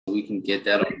we can get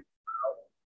that on.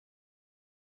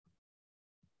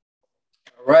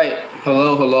 All right.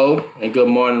 Hello, and good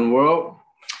morning, world.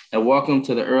 And welcome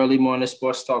to the Early Morning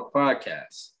Sports Talk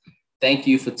podcast. Thank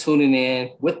you for tuning in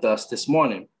with us this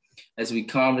morning as we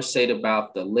conversate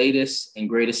about the latest and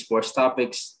greatest sports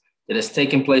topics that has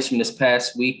taken place from this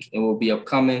past week and will be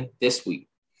upcoming this week.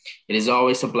 It is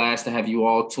always a blast to have you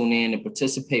all tune in and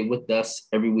participate with us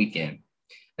every weekend.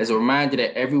 As a reminder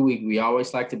that every week we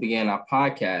always like to begin our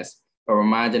podcast by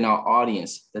reminding our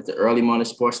audience that the Early Morning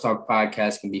Sports Talk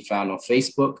podcast can be found on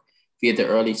Facebook via the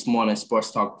Early Morning Sports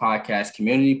Talk podcast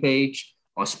community page,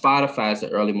 on Spotify as the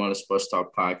Early Morning Sports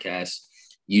Talk podcast,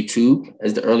 YouTube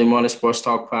as the Early Morning Sports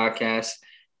Talk podcast,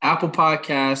 Apple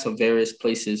Podcasts, or various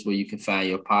places where you can find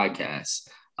your podcasts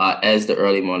as the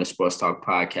Early Morning Sports Talk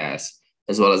podcast,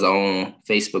 as well as our own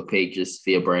Facebook pages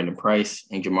via Brandon Price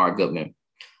and Jamar Goodman.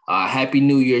 Happy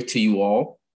New Year to you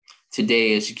all.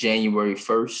 Today is January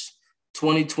 1st,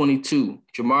 2022.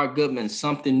 Jamar Goodman,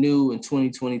 something new in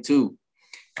 2022.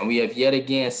 And we have yet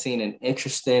again seen an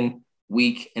interesting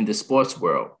week in the sports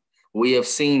world. We have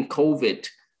seen COVID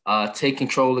take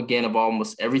control again of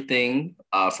almost everything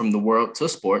from the world to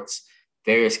sports,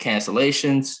 various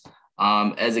cancellations.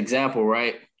 As example,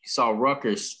 right, you saw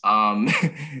Rutgers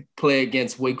play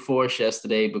against Wake Forest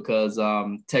yesterday because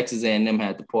Texas A&M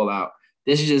had to pull out.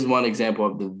 This is just one example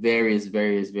of the various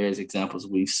examples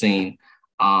we've seen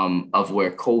of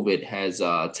where COVID has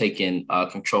taken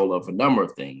control of a number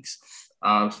of things.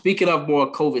 Speaking of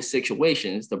more COVID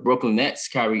situations, the Brooklyn Nets,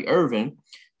 Kyrie Irving,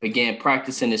 began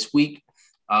practicing this week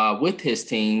with his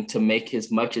team to make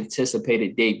his much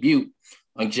anticipated debut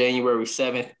on January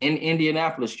 7th in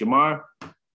Indianapolis. Jamar,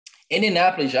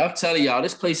 Indianapolis, I'm telling y'all,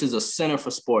 this place is a center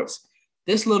for sports.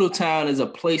 This little town is a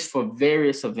place for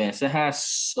various events. It has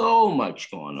so much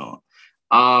going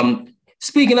on.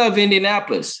 Speaking of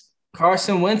Indianapolis,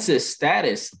 Carson Wentz's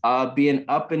status being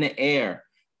up in the air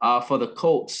for the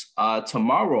Colts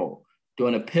tomorrow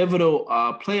during a pivotal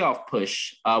playoff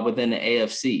push within the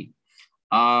AFC.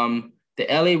 The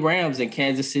LA Rams and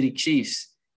Kansas City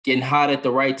Chiefs getting hot at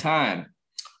the right time.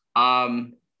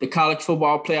 The College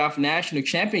Football Playoff National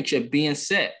Championship being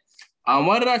set.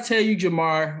 What did I tell you,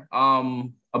 Jamar,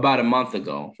 about a month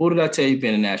ago? Who did I tell you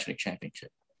being a national championship?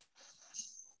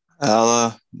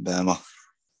 Alabama.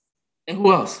 And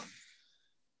who else?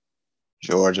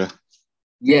 Georgia.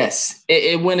 Yes,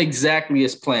 it went exactly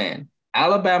as planned.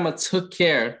 Alabama took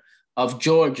care of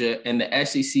Georgia in the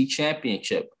SEC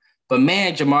championship. But,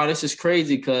 man, Jamar, this is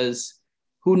crazy because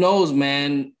who knows,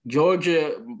 man,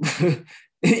 Georgia,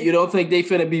 you don't think they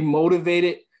finna be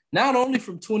motivated? Not only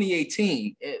from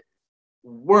 2018,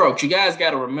 world, you guys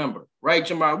got to remember, right,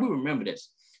 Jamar? We remember this.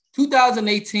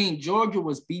 2018, Georgia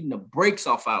was beating the brakes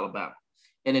off Alabama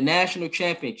in the national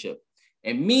championship.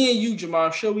 And me and you, Jamar,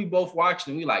 I'm sure we both watched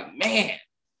and we like, man,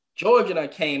 Georgia done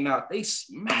came out. They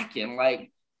smacking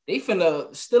like they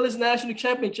finna steal this national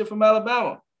championship from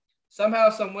Alabama. Somehow,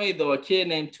 some way, though, a kid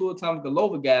named Tua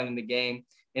Tagovailoa got in the game,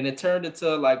 and it turned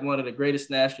into like one of the greatest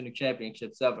national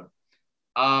championships ever.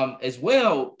 As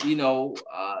well, you know,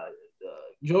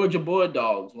 Georgia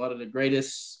Bulldogs, one of the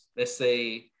greatest, let's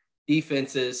say,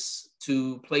 defenses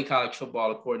to play college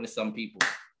football, according to some people,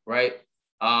 right?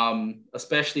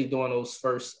 Especially during those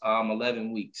first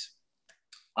 11 weeks.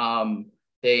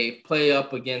 They play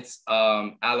up against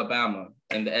Alabama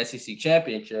in the SEC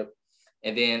championship,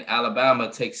 and then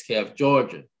Alabama takes care of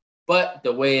Georgia. But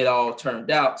the way it all turned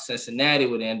out, Cincinnati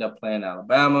would end up playing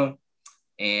Alabama,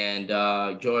 and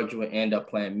Georgia would end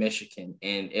up playing Michigan.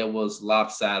 And it was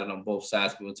lopsided on both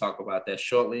sides. We'll talk about that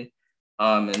shortly.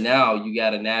 And now you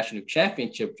got a national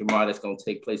championship, Jamar, that's going to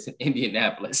take place in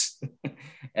Indianapolis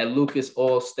at Lucas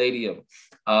Oil Stadium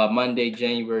Monday,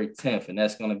 January 10th. And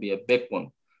that's going to be a big one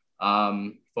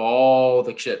for all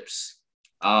the chips.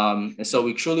 And so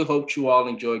we truly hope you all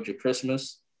enjoyed your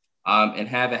Christmas and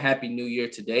have a happy New Year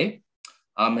today.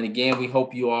 And again, we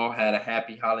hope you all had a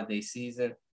happy holiday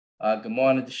season. Good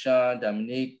morning, Deshaun,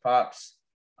 Dominique, Pops.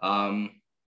 And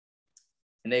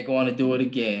they're going to do it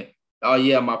again. Oh,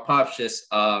 yeah, my Pops just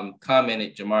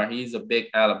commented, Jamar, he's a big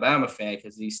Alabama fan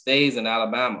because he stays in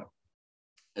Alabama.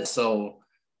 And so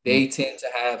they tend to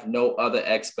have no other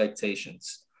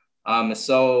expectations. And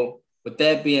so with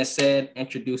that being said,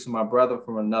 introducing my brother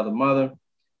from another mother,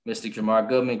 Mr. Jamar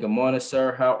Goodman. Good morning,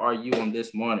 sir. How are you on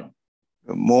this morning?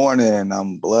 Good morning.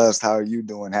 I'm blessed. How are you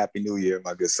doing? Happy New Year,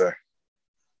 my good sir.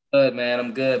 Good, man.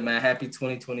 I'm good, man. Happy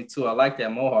 2022. I like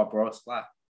that mohawk, bro. It's fly.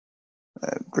 I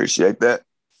appreciate that.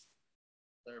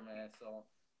 Sir, man. So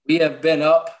we have been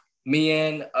up, me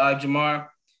and Jamar.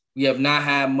 We have not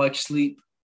had much sleep.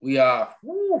 We are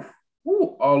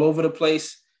all over the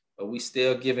place. but we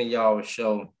still giving y'all a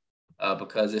show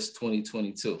because it's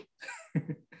 2022.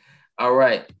 All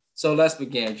right, so let's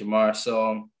begin, Jamar.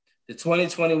 So the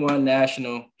 2021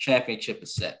 National Championship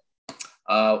is set.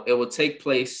 It will take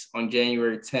place on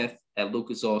January 10th at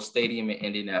Lucas Oil Stadium in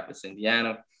Indianapolis,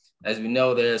 Indiana. As we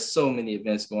know, there's so many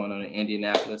events going on in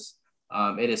Indianapolis.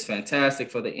 It is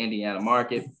fantastic for the Indiana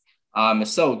market. And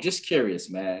so just curious,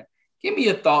 man, give me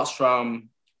your thoughts from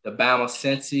the Bama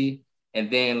Cincy, and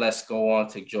then let's go on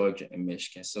to Georgia and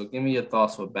Michigan. So give me your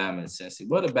thoughts for Bama and Cincy.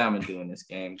 What did Bama do in this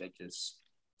game that just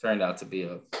turned out to be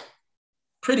a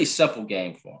pretty simple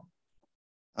game for them?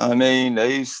 I mean,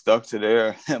 they stuck to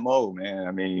their MO, man.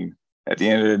 I mean, at the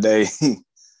end of the day,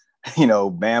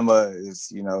 Bama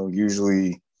is,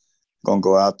 usually going to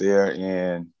go out there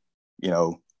and,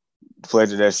 play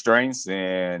to their strengths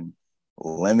and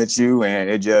limit you.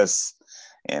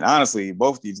 And honestly,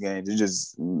 both these games, it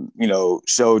just,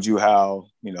 showed you how,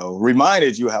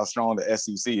 reminded you how strong the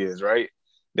SEC is, right?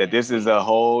 That this is a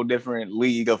whole different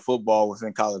league of football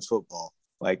within college football.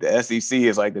 Like the SEC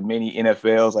is like the mini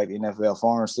NFLs, like the NFL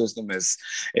farm system is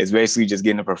basically just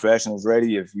getting the professionals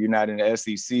ready. If you're not in the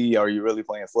SEC, are you really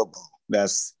playing football?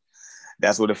 That's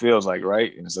what it feels like,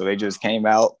 right? And so they just came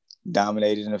out,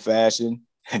 dominated in a fashion,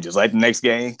 and just like the next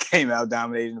game, came out,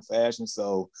 dominated in a fashion.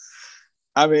 So,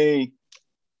 I mean,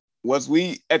 was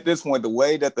we at this point, the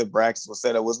way that the brackets were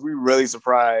set up, was we really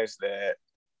surprised that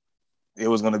it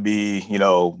was going to be,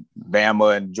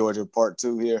 Bama and Georgia part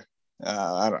 2 here?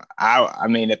 I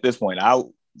mean, at this point,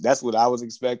 that's what I was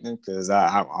expecting because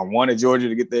I wanted Georgia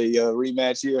to get the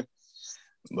rematch here,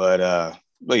 but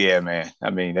yeah, man. I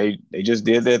mean, they just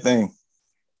did their thing.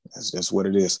 That's just what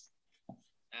it is.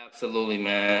 Absolutely,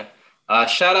 man.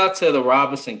 Shout out to the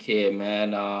Robinson kid,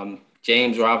 man.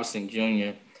 James Robinson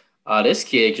Jr. This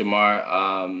kid,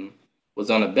 Jamar,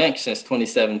 was on the bench since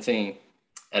 2017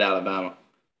 at Alabama,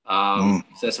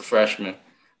 since a freshman.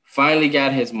 Finally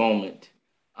got his moment.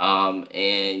 And,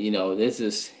 this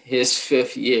is his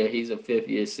 5th year. He's a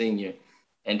 5th-year senior.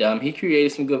 And he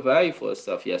created some good value for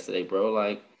himself yesterday, bro.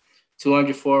 Like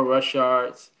 204 rush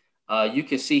yards. You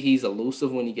can see he's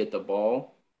elusive when he get the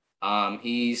ball.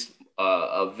 He's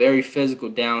a very physical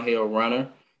downhill runner,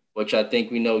 which I think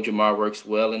we know Jamar works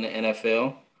well in the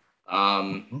NFL.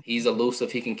 He's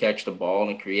elusive. He can catch the ball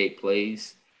and create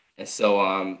plays. And so,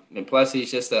 and plus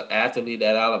he's just an athlete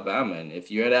at Alabama. And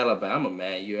if you're at Alabama,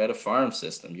 man, you're at a farm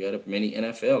system. You're at a mini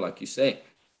NFL, like you say.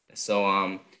 And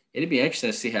so, it'd be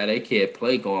interesting to see how that kid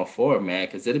play going forward, man,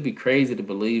 because it'd be crazy to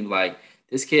believe, like,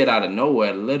 this kid out of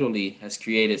nowhere literally has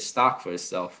created stock for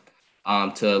himself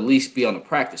to at least be on the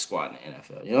practice squad in the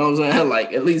NFL. You know what I'm saying?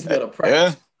 Like, at least be on the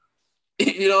practice.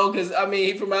 Yeah. Because, I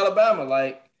mean, he's from Alabama.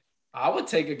 Like, I would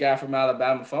take a guy from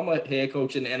Alabama if I'm a head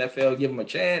coach in the NFL, give him a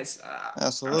chance.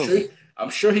 Absolutely. I'm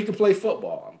sure he can play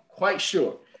football. I'm quite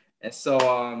sure. And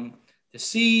so to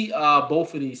see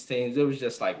both of these teams, it was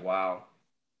just like, wow.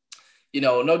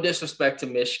 No disrespect to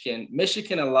Michigan.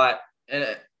 Michigan a lot. And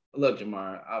look,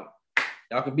 Jamar,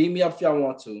 y'all can beat me up if y'all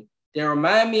want to. They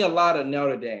remind me a lot of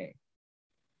Notre Dame.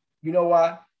 You know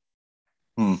why?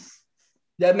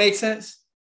 That makes sense?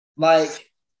 Like,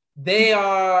 they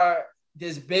are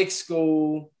this big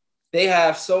school. They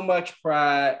have so much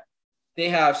pride. They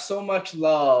have so much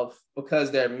love because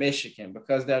they're Michigan,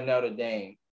 because they're Notre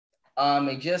Dame.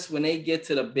 And just when they get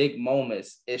to the big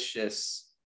moments, it's just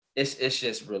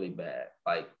really bad.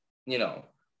 Like,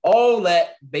 all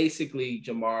that basically,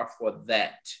 Jamar, for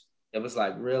that. It was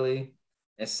like, really?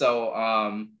 And so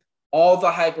all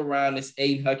the hype around this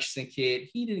Aiden Hutchinson kid,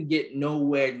 he didn't get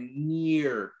nowhere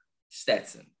near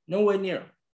Stetson. Nowhere near him.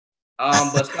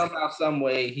 But somehow, some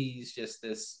way, he's just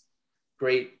this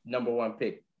great number 1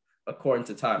 pick, according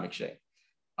to Time Exchange.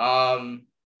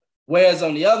 Whereas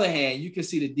on the other hand, you can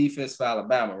see the defense for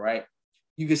Alabama, right?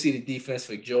 You can see the defense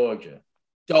for Georgia.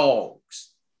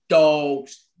 Dogs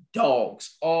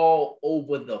all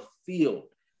over the field.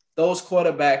 Those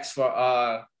quarterbacks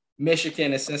for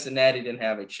Michigan and Cincinnati didn't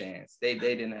have a chance. They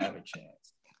didn't have a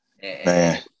chance.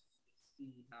 And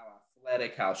how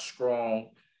athletic, how strong,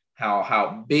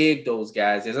 how big those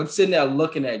guys is. I'm sitting there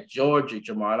looking at Georgia,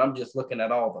 Jamar, and I'm just looking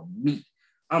at all the meat.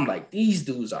 I'm like, these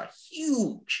dudes are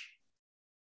huge,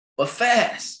 but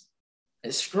fast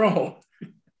and strong.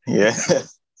 Yeah.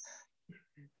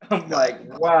 I'm like,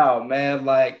 wow, man.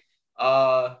 Like,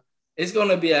 it's going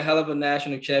to be a hell of a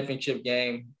national championship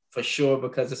game for sure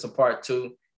because it's a part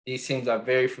 2. These teams are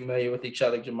very familiar with each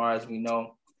other, Jamar, as we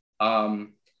know.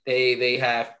 They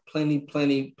have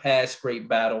plenty past great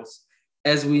battles.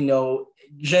 As we know,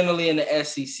 generally in the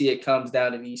SEC, it comes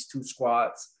down to these 2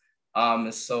 squads.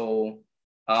 And so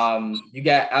You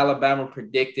got Alabama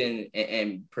predicting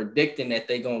and predicting that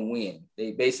they're gonna win.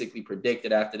 They basically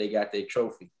predicted after they got their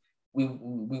trophy. We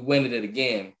win it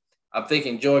again. I'm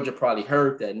thinking Georgia probably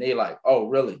heard that and they like, oh,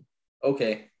 really?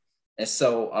 Okay. And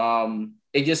so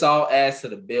it just all adds to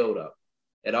the build-up.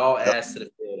 It all adds to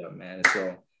the build-up, man. And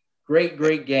so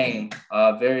great game.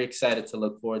 Very excited to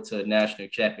look forward to a national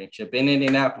championship in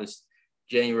Indianapolis,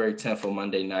 January 10th on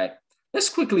Monday night. Let's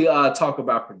quickly talk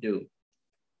about Purdue.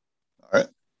 All right.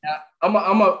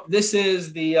 This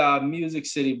is the Music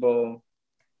City Bowl.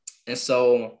 And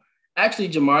so actually,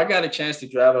 Jamar, I got a chance to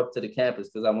drive up to the campus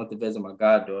because I went to visit my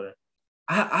goddaughter.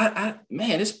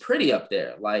 Man, it's pretty up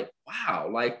there. Like, wow,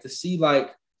 like to see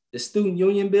like the student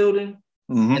union building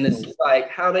and it's like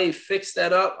how they fixed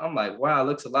that up. I'm like, wow, it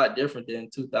looks a lot different than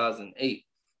 2008.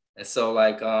 And so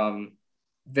like,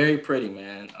 very pretty,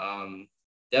 man.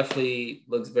 Definitely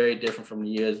looks very different from the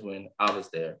years when I was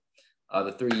there,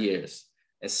 the 3 years.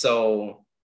 And so,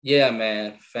 yeah,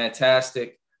 man,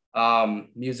 fantastic.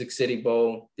 Music City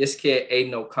Bowl. This kid,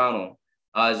 Aiden O'Connell,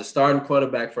 is a starting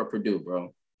quarterback for Purdue,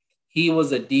 bro. He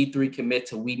was a D3 commit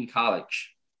to Wheaton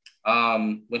College.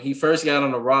 When he first got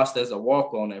on the roster as a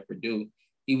walk-on at Purdue,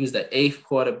 he was the 8th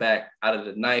quarterback out of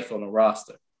the 9th on the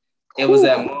roster. It was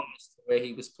at moments where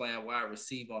he was playing wide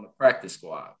receiver on the practice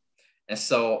squad. And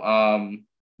so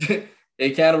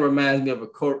it kind of reminds me of a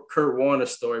Kurt Warner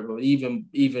story, but even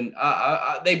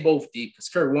they both deep because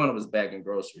Kurt Warner was bagging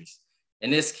groceries.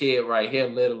 And this kid right here,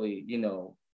 literally,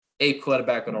 8th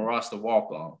quarterback on the roster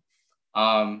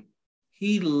walk-on.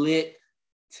 He lit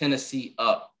Tennessee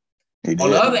up. On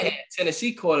the other hand,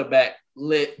 Tennessee quarterback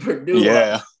lit Purdue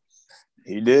up.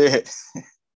 He did.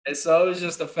 And so it was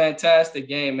just a fantastic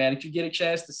game, man. Did you get a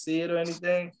chance to see it or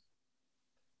anything?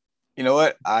 You know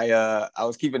what? I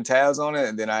was keeping tabs on it,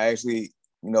 and then I actually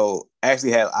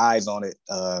had eyes on it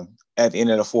at the end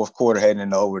of the fourth quarter heading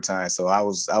into overtime. So I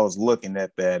was looking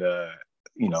at that,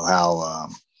 how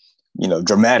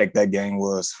dramatic that game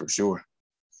was for sure.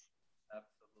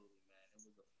 Absolutely, man. It was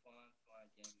a fun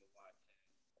game to watch.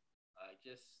 It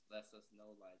just lets us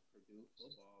know, like, Purdue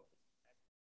football,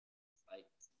 like,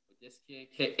 with this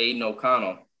kid, Aiden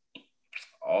O'Connell.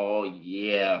 Oh,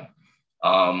 yeah.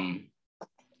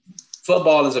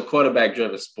 Football is a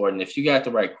quarterback-driven sport, and if you got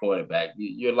the right quarterback,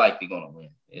 you're likely going to win.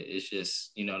 It's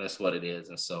just, that's what it is.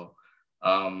 And so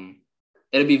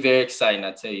it'll be very exciting,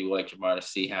 I tell you what, Jamar, to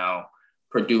see how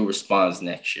Purdue responds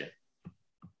next year.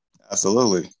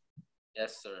 Absolutely.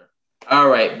 Yes, sir. All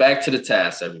right, back to the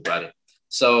task, everybody.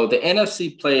 So the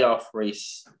NFC playoff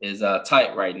race is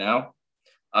tight right now.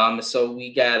 So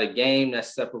we got a game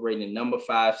that's separating the number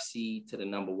 5 seed to the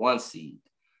number 1 seed.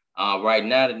 Right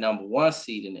now, the number 1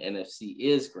 seed in the NFC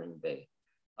is Green Bay.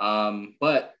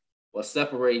 But what's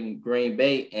separating Green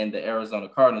Bay and the Arizona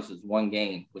Cardinals is 1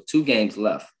 game with 2 games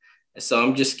left. And so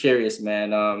I'm just curious,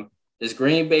 man, does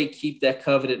Green Bay keep that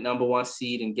coveted number 1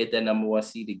 seed and get that number 1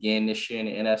 seed again this year in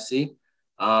the NFC?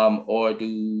 Or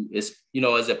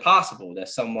is it possible that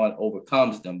someone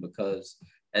overcomes them? Because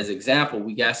as example,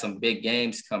 we got some big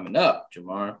games coming up,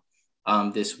 Jamar,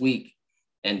 this week.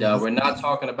 And we're not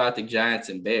talking about the Giants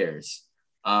and Bears.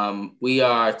 We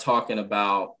are talking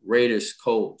about Raiders,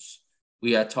 Colts.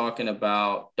 We are talking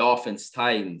about Dolphins,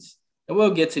 Titans. And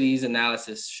we'll get to these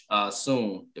analysis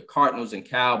soon. The Cardinals and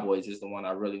Cowboys is the one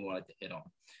I really wanted to hit on.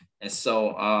 And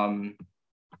so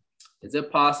is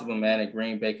it possible, man, that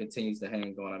Green Bay continues to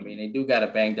hang on? I mean, they do got a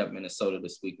banged up Minnesota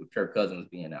this week with Kirk Cousins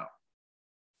being out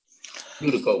due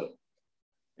to COVID.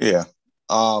 Yeah.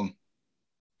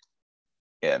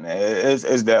 Yeah, man,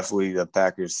 it's definitely the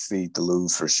Packers' seed to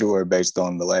lose for sure based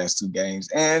on the last 2 games.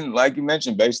 And like you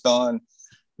mentioned, based on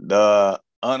the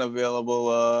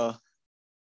unavailable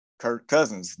Kirk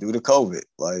Cousins due to COVID,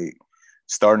 like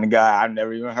starting a guy I've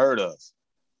never even heard of.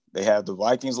 They have the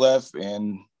Vikings left,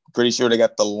 and pretty sure they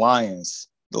got the Lions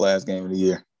the last game of the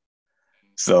year.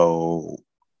 So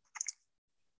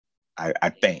I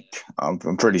think I'm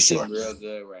pretty sure. Real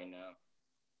good right now.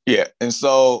 Yeah, and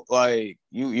so like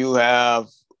you're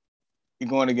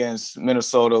going against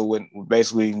Minnesota with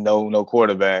basically no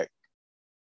quarterback.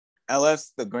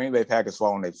 Unless the Green Bay Packers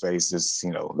fall on their faces,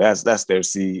 that's their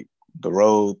seed. The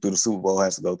road through the Super Bowl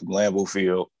has to go through Lambeau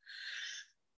Field.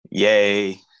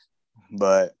 Yay.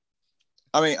 But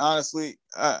I mean, honestly,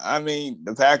 I mean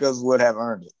the Packers would have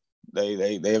earned it.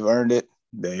 They've earned it.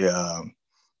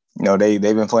 They've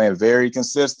been playing very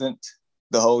consistent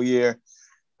the whole year.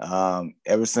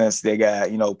 Ever since they got,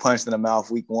 punched in the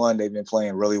mouth week 1, they've been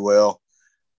playing really well.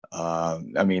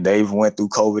 I mean, they've went through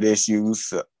COVID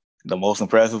issues. The most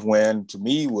impressive win to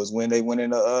me was when they went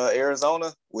into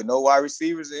Arizona with no wide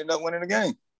receivers and ended up winning the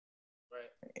game.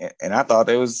 Right. and I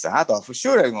thought for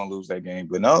sure they were gonna lose that game.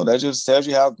 But no, that just tells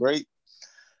you how great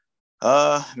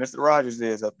Mr. Rogers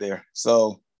is up there.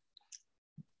 So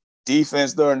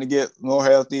defense starting to get more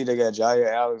healthy. They got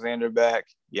Jair Alexander back.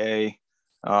 Yay.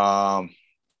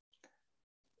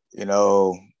 You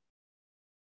know,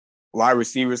 wide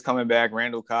receivers coming back.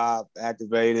 Randall Cobb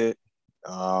activated.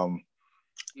 MVS.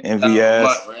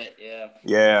 Right?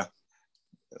 Yeah.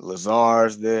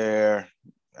 Lazar's there.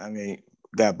 I mean,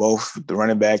 got both the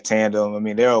running back tandem. I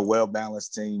mean, they're a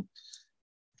well-balanced team.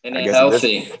 And they're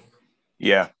healthy.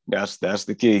 That's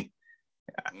the key.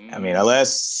 I mean,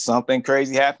 unless something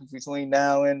crazy happens between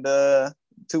now and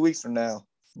 2 weeks from now,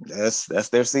 that's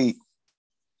their seat.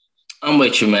 I'm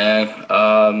with you,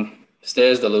 man.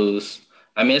 Stairs to lose.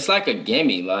 I mean, it's like a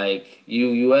gimme. Like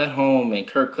you at home and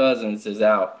Kirk Cousins is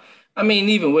out. I mean,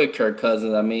 even with Kirk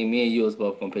Cousins, I mean, me and you was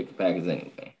both gonna pick the Packers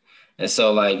anyway. And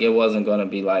so like it wasn't gonna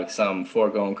be like some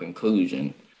foregone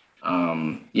conclusion.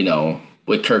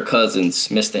 With Kirk Cousins,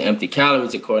 Mr. Empty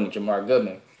Calories, according to Jamar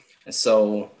Goodman. And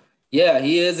so yeah,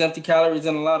 he is empty calories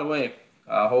in a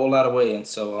whole lot of way. And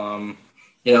so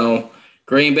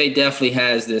Green Bay definitely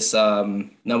has this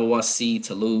number one seed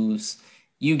to lose.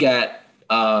 You got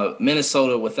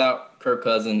Minnesota without Kirk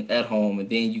Cousins at home, and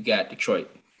then you got Detroit.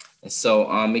 And so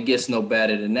it gets no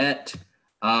better than that.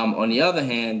 On the other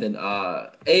hand, then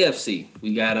AFC,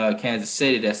 we got Kansas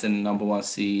City that's in the number one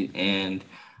seed. And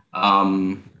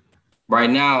right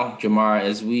now, Jamar,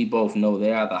 as we both know,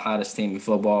 they are the hottest team in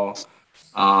football.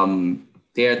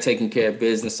 They're taking care of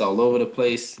business all over the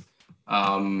place.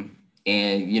 And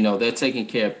they're taking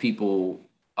care of people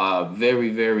very,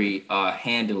 very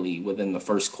handily within the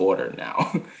first quarter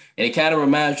now. And it kind of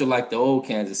reminds you like the old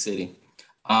Kansas City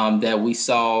that we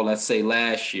saw, let's say,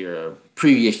 last year, or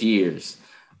previous years.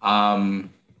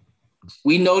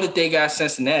 We know that they got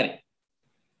Cincinnati.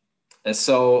 And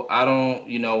so I don't,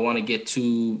 want to get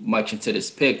too much into this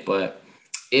pick, but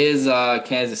is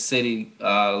Kansas City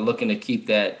looking to keep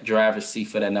that driver's seat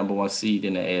for that number one seed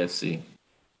in the AFC?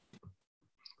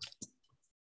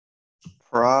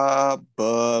 Probably.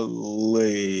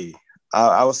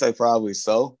 I would say probably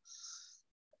so.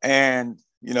 And,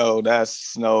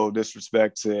 that's no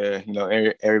disrespect to,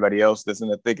 everybody else that's in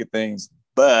the thick of things.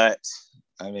 But,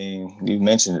 I mean, you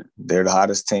mentioned it. They're the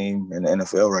hottest team in the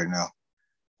NFL right now.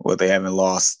 They haven't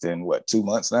lost in, 2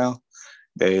 months now?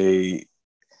 They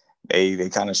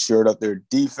kind of shored up their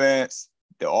defense.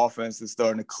 The offense is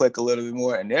starting to click a little bit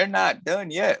more. And they're not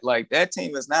done yet. Like, that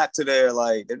team is not to their,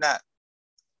 they're not,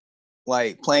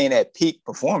 playing at peak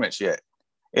performance yet.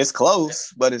 It's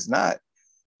close, but it's not.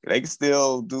 They can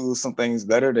still do some things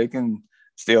better. They can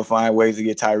still find ways to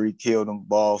get Tyreek Hill the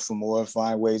ball some more,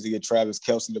 find ways to get Travis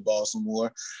Kelce the ball some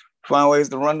more, find ways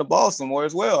to run the ball some more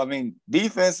as well. I mean,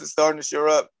 defense is starting to shore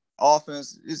up.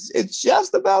 Offense, it's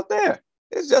just about there.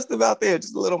 It's just about there.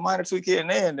 Just a little minor tweak here and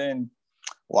there, and then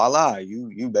voila,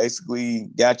 you basically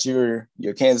got your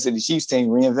Kansas City Chiefs team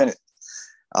reinvented.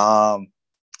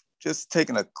 Just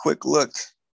taking a quick look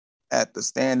at the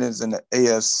standings in the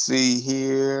AFC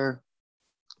here.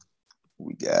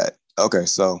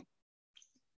 So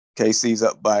KC's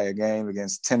up by a game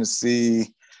against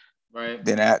Tennessee. Right.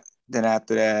 Then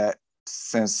after that,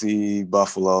 Cincy,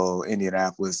 Buffalo,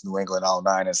 Indianapolis, New England, all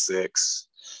 9-6.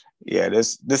 Yeah,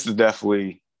 this is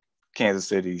definitely Kansas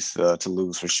City's to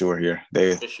lose for sure here.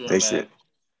 They should.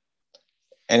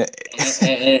 And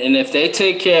if they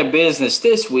take care of business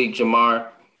this week, Jamar,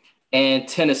 and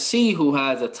Tennessee, who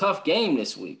has a tough game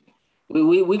this week,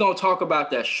 we're going to talk about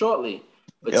that shortly.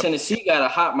 But yep. Tennessee got a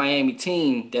hot Miami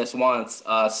team that's won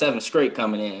 7 straight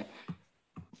coming in.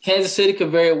 Kansas City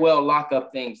could very well lock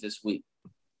up things this week,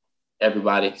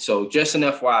 everybody. So just an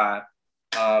FYI,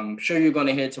 I'm sure you're going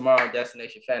to hear tomorrow on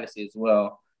Destination Fantasy as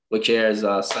well, which airs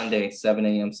Sunday, 7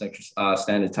 a.m. Central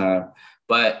Standard Time.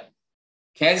 But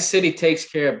Kansas City takes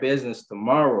care of business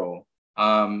tomorrow,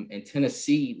 and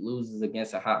Tennessee loses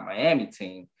against a hot Miami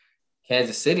team.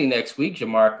 Kansas City next week,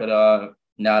 Jamar, could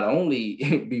not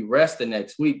only be resting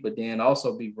next week, but then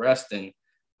also be resting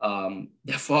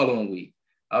the following week.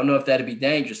 I don't know if that'd be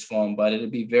dangerous for them, but it'd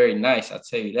be very nice. I'll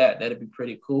tell you that. That'd be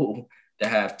pretty cool to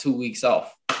have 2 weeks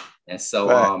off. And so,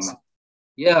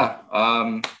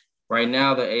 right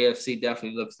now the AFC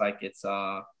definitely looks like it's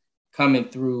coming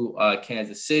through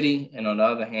Kansas City, and on the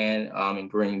other hand, in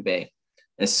Green Bay.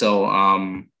 And so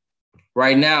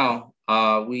right now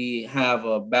we have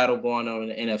a battle going on in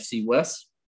the NFC West.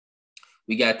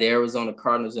 We got the Arizona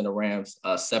Cardinals and the Rams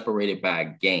separated by a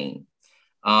game.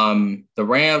 The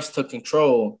Rams took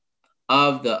control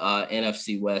of the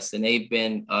NFC West, and they've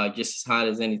been just as hot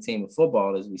as any team in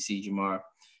football, as we see, Jamar.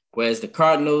 whereas the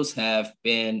Cardinals have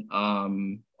been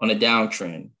on a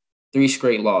downtrend, 3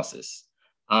 straight losses,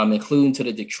 including to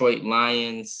the Detroit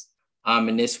Lions,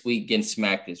 and this week getting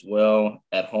smacked as well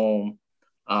at home.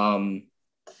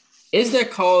 Is there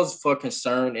cause for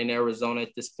concern in Arizona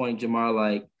at this point, Jamar?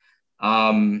 Like,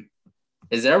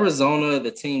 is Arizona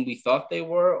the team we thought they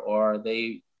were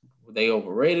they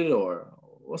overrated, or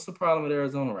what's the problem with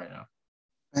Arizona right now?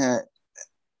 Man,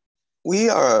 we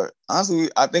are honestly,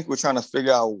 I think we're trying to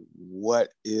figure out what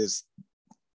is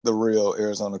the real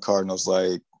Arizona Cardinals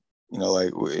like. Sorry,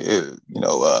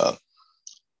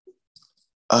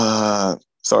 I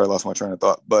lost my train of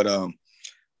thought. But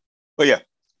yeah,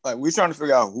 like we're trying to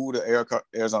figure out who the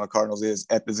Arizona Cardinals is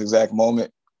at this exact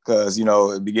moment. Because, at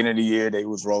the beginning of the year, they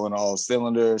was rolling all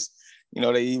cylinders.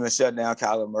 They even shut down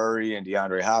Kyler Murray and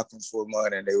DeAndre Hopkins for a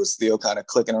month, and they were still kind of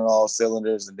clicking on all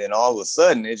cylinders. And then all of a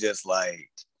sudden, it's just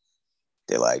like,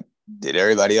 they're like, did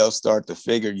everybody else start to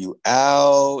figure you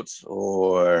out?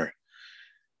 Or,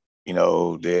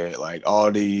 they're like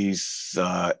all these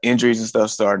injuries and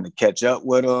stuff starting to catch up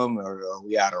with them? Or are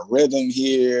we out of rhythm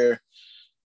here?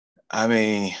 I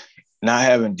mean, not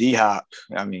having D-Hop,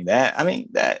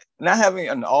 that not having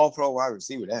an all-pro wide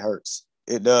receiver, that hurts.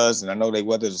 It does. And I know they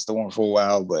weathered the storm for a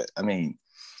while, but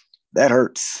that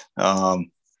hurts. But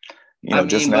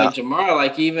Jamar,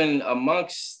 like even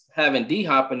amongst having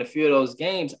D-Hop in a few of those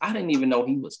games, I didn't even know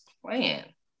he was playing.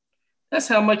 That's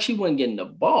how much he wasn't getting the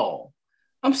ball.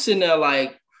 I'm sitting there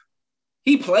like,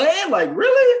 he playing? Like,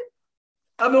 really?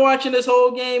 I've been watching this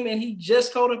whole game and he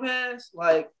just caught a pass?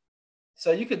 Like,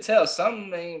 so you could tell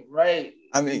something ain't right.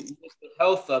 It's the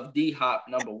health of D-Hop,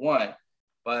 number one.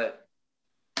 But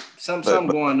something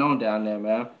going on down there,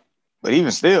 man. But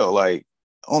even still, as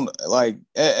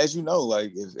you know,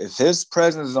 like if his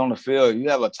presence is on the field, you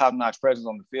have a top-notch presence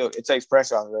on the field, it takes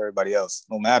pressure off of everybody else.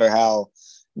 No matter how,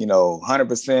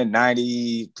 100%,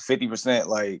 90, 50%,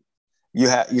 like you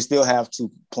still have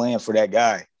to plan for that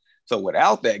guy. So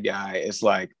without that guy, it's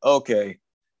like, okay,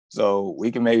 so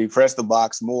we can maybe press the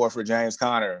box more for James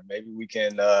Conner. Maybe we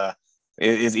can.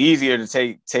 It's easier to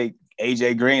take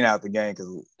AJ Green out the game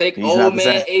because take old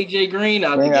man AJ Green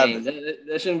out the game.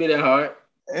 That shouldn't be that hard.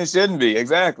 It shouldn't be,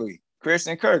 exactly.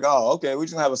 Christian Kirk. Oh, okay. We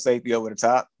just have a safety over the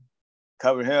top,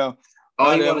 cover him.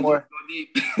 Oh, you want to go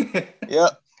deep?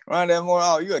 Yep. Run that more.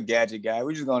 Oh, you a gadget guy.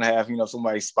 We're just gonna have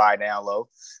somebody spy down low.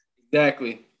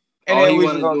 Exactly. And all he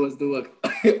want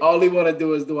to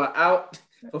do is do an out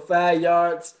for 5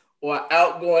 yards or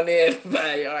out going in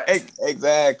 5 yards.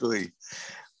 Exactly.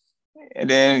 And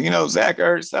then, Zach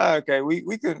Ertz, okay, we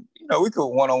could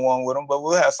one-on-one with him, but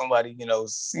we'll have somebody,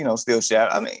 still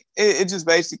shout. I mean, it just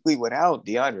basically without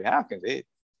DeAndre Hopkins, it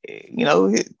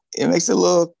makes it a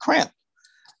little cramped.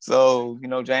 So,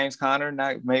 James Conner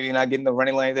maybe not getting the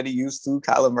running lane that he used to.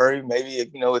 Kyler Murray, maybe,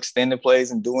 extended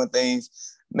plays and doing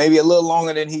things maybe a little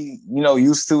longer than he,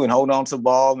 used to and hold on to the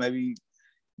ball, maybe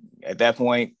at that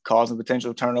point causing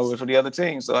potential turnovers for the other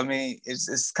team. So, I mean,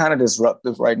 it's kind of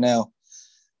disruptive right now.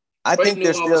 I think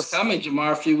knew what was coming,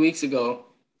 Jamar, a few weeks ago.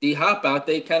 D-Hop out,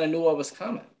 they kind of knew what was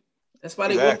coming. That's why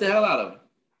they whooped the hell out of him.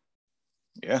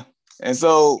 Yeah. And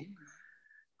so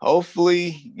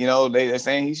hopefully, they're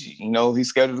saying he's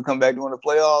scheduled to come back during the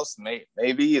playoffs.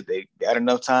 Maybe if they got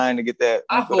enough time to get that.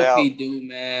 I hope he do,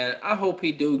 man. I hope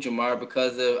he do, Jamar,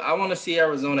 because I want to see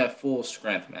Arizona at full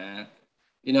strength, man.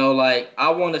 I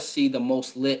want to see the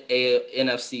most lit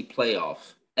NFC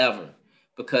playoff ever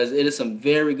because it is some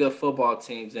very good football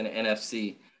teams in the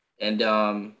NFC. And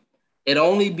it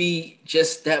only be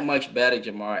just that much better,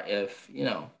 Jamar,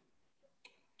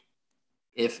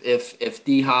 if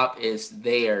D-Hop is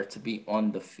there to be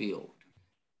on the field.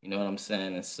 You know what I'm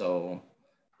saying? And so,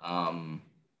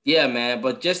 yeah, man.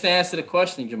 But just to answer the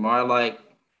question, Jamar,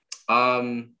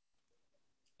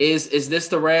 is this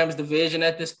the Rams division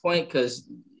at this point? Because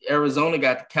Arizona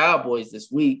got the Cowboys this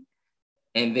week,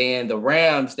 and then the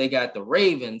Rams, they got the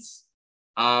Ravens.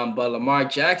 But Lamar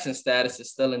Jackson's status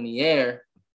is still in the air.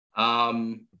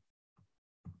 Right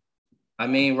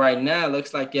now, it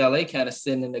looks like LA kind of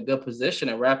sitting in a good position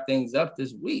and wrap things up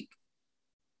this week.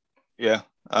 Yeah,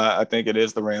 I think it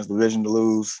is the Rams division to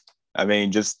lose. I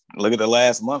mean, just look at the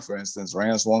last month, for instance.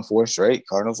 Rams won 4 straight.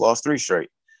 Cardinals lost 3 straight.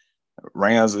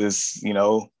 Rams is,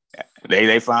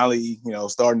 they finally,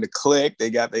 starting to click. They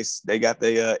got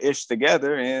their ish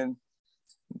together, and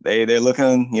they're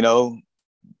looking,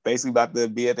 basically about to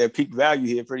be at their peak value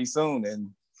here pretty soon.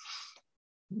 And,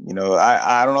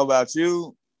 I don't know about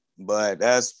you, but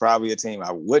that's probably a team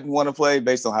I wouldn't want to play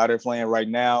based on how they're playing right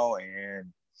now.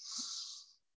 And,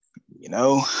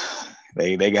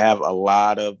 they have a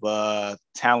lot of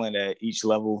talent at each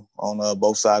level on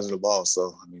both sides of the ball.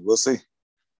 So, we'll see.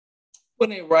 in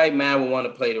their right mind would want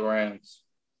to play the Rams?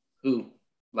 Who?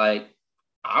 Like,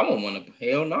 I wouldn't want to.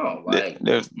 Hell no. Like,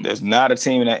 there's not a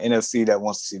team in that NFC that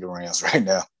wants to see the Rams right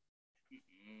now.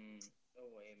 no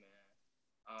way,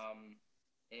 man.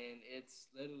 And it's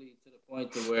literally to the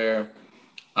point to where,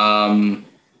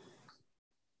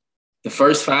 the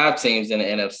first 5 teams in the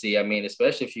NFC. I mean,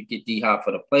 especially if you get D-Hop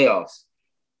for the playoffs,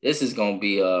 this is gonna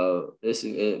be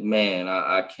man.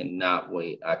 I cannot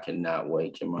wait. I cannot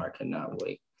wait, Jamar. I cannot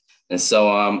wait. And so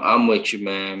I'm with you,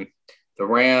 man. The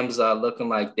Rams are looking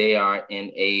like they are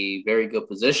in a very good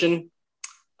position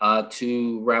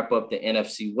to wrap up the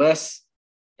NFC West.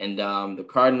 And the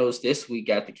Cardinals this week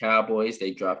got the Cowboys.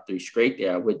 They dropped 3 straight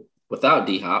there without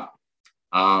D-Hop.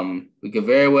 We could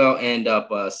very well end up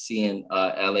seeing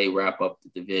LA wrap up the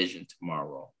division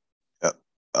tomorrow. Yep.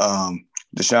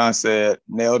 Deshaun said,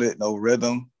 nailed it, no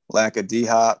rhythm, lack of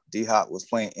D-Hop. D-Hop was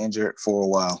playing injured for a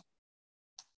while.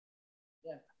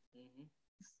 Yeah. Mm-hmm.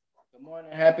 Good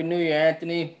morning. Happy New Year,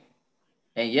 Anthony.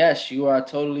 And yes, you are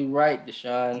totally right,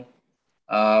 Deshaun.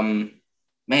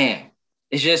 Man,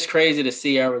 it's just crazy to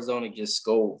see Arizona just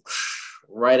go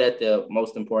right at the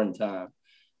most important time.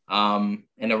 And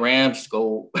the Rams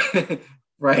go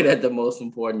right at the most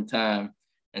important time.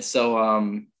 And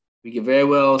so we can very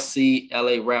well see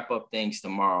LA wrap up things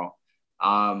tomorrow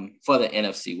for the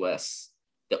NFC West,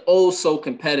 the oh so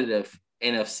competitive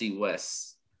NFC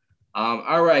West.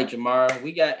 All right, Jamar,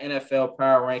 we got NFL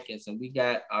power rankings and we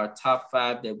got our top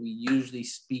 5 that we usually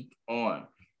speak on.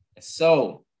 And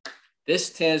so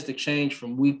this tends to change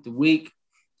from week to week.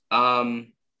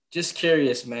 Just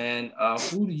curious, man.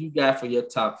 Who do you got for your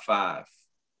top 5?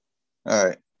 All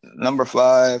right. Number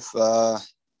 5,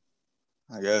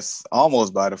 I guess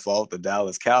almost by default, the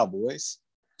Dallas Cowboys.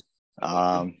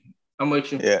 I'm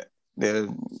with you. Yeah.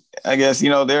 I guess,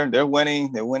 they're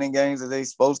winning. They're winning games that they're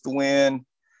supposed to win.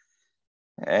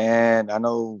 And I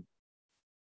know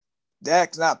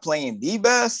Dak's not playing the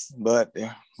best, but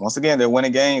once again, they're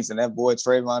winning games. And that boy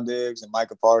Trayvon Diggs and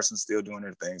Micah Parsons still doing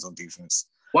their things on defense.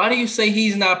 Why do you say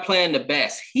he's not playing the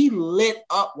best? He lit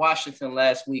up Washington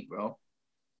last week, bro.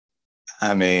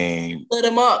 I mean, lit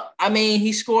him up. I mean,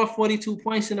 he scored 42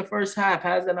 points in the first half.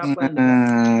 How's that not playing the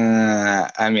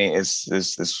best? I mean, it's.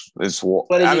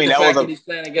 What is I it? mean, The that fact was that he's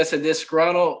playing against a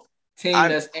disgruntled team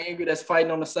that's angry, that's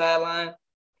fighting on the sideline.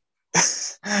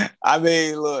 I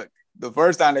mean, look, the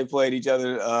first time they played each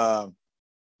other,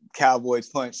 Cowboys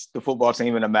punched the football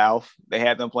team in the mouth. They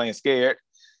had them playing scared.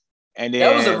 And then,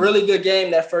 that was a really good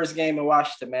game, that first game in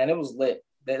Washington, man. It was lit.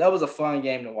 That was a fun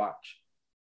game to watch.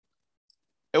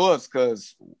 It was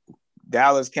because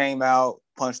Dallas came out,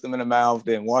 punched them in the mouth.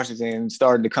 Then Washington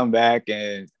started to come back,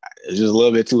 and it's just a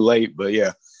little bit too late. But,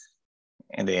 yeah.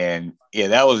 And then,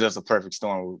 that was just a perfect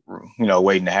storm,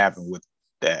 waiting to happen with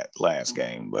that last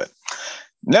game. But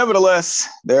nevertheless,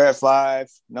 they're at 5.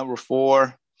 Number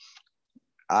 4,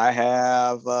 I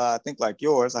have, I think like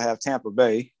yours, I have Tampa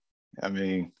Bay. I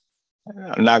mean,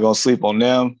 I'm not going to sleep on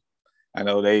them. I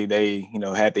know they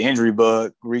had the injury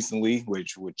bug recently,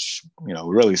 which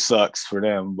really sucks for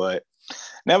them. But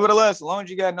nevertheless, as long as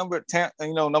you got number 10,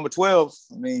 number 12,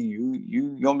 I mean,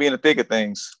 you gonna be in the thick of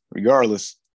things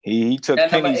regardless. He took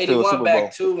pennies to a Super Bowl.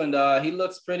 Back too, and he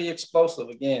looks pretty explosive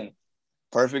again.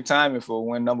 Perfect timing for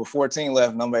when number 14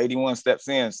 left, number 81 steps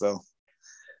in. So,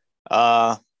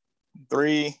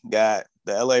 3 got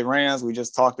the LA Rams. We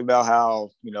just talked about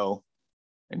how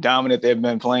dominant they've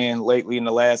been playing lately in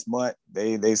the last month.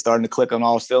 They starting to click on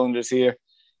all cylinders here.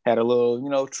 Had a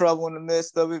little, trouble in the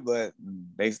midst of it, but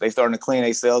they starting to clean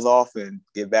themselves off and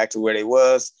get back to where they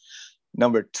was.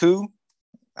 Number 2,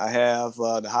 I have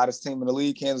the hottest team in the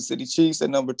league, Kansas City Chiefs, at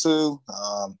number 2.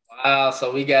 Wow,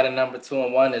 so we got a number 2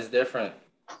 and 1 is different.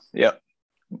 Yep.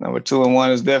 Number 2 and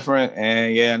 1 is different.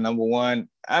 And number 1,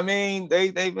 I mean,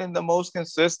 they've been the most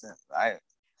consistent.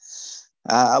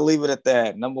 I'll leave it at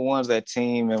that. Number 1 is that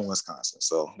team in Wisconsin.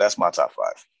 So that's my top 5.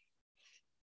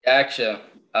 Gotcha.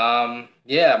 Mine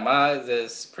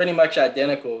is pretty much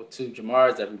identical to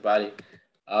Jamar's, everybody.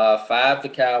 5 the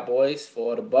Cowboys,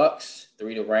 4 the Bucks,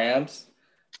 3 the Rams.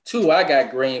 2, I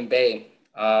got Green Bay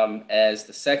as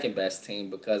the second best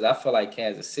team because I feel like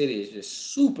Kansas City is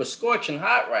just super scorching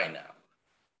hot right now.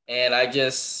 And I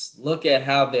just look at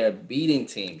how they're beating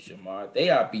teams, Jamar. They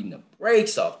are beating the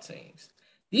brakes off teams.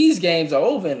 These games are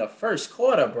over in the first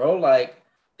quarter, bro. Like,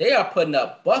 they are putting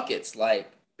up buckets,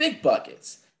 like big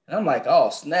buckets. And I'm like, oh,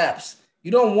 snaps.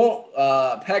 You don't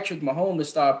want Patrick Mahomes to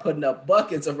start putting up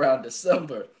buckets around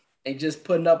December and just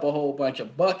putting up a whole bunch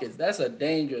of buckets. That's a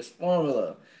dangerous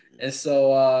formula. And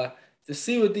so to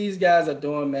see what these guys are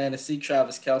doing, man, to see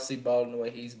Travis Kelce balling the way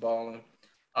he's balling.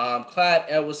 Clyde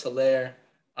Edwards-Helaire,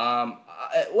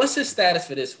 What's his status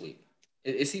for this week?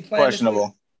 Is he playing this week?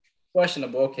 Questionable.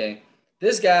 Questionable. Okay.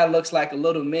 This guy looks like a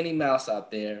little Minnie Mouse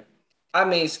out there. I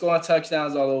mean, scoring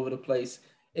touchdowns all over the place.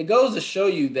 It goes to show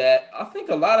you that I think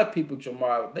a lot of people,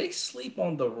 Jamar, they sleep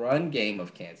on the run game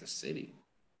of Kansas City.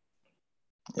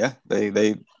 Yeah,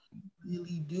 they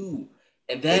Really do.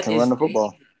 And they that can run is the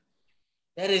football.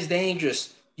 that is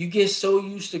dangerous. You get so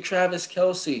used to Travis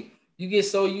Kelce. You get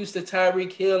so used to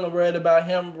Tyreek Hill and worried about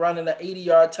him running an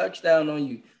 80-yard touchdown on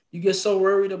you. You get so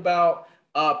worried about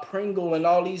Pringle and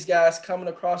all these guys coming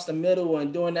across the middle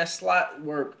and doing that slot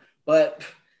work. But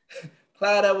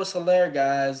Clyde, that was hilarious,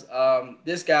 guys.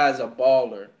 This guy's a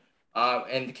baller.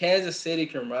 And Kansas City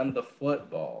can run the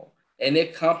football. And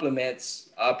it complements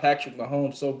Patrick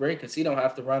Mahomes so great because he don't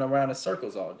have to run around in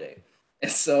circles all day.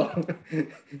 And so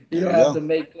you There don't you have go. to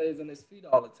make plays on his feet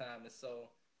all the time. And so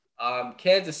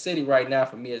Kansas City right now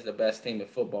for me is the best team in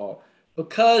football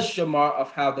because Jamar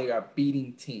of how they are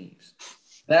beating teams.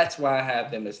 That's why I have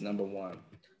them as number one.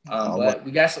 All right.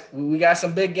 But we got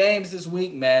some big games this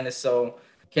week, man. And so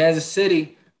Kansas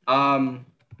City,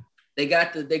 they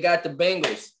got the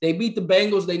Bengals. They beat the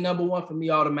Bengals. They number one for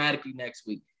me automatically next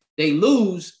week. They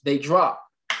lose, they drop.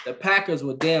 The Packers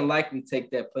would then likely take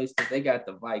that place because they got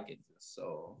the Vikings.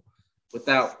 So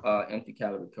without empty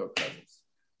calorie Kirk Cousins.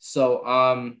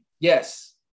 So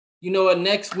yes. You know what?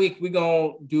 Next week we're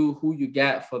gonna do who you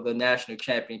got for the national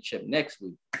championship next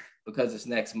week because it's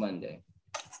next Monday.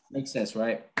 Makes sense,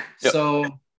 right? Yep.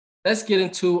 So let's get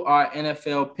into our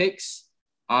NFL picks.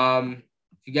 If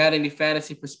you got any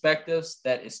fantasy perspectives,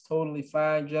 that is totally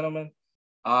fine, gentlemen.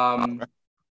 Um,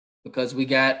 because we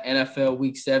got NFL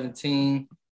Week 17.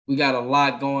 We got a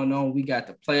lot going on. We got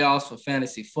the playoffs for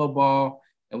fantasy football,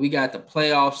 and we got the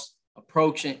playoffs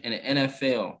approaching in the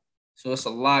NFL. So it's a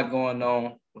lot going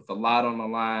on with a lot on the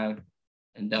line,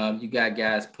 and you got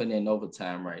guys putting in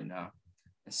overtime right now.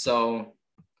 And so,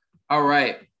 all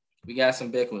right, we got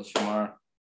some big ones tomorrow.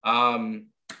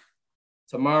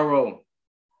 Tomorrow,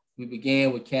 we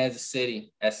begin with Kansas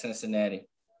City at Cincinnati.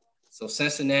 So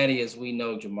Cincinnati, as we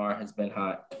know, Jamar, has been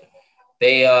hot.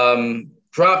 They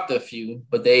dropped a few,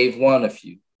 but they've won a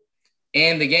few.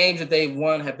 And the games that they've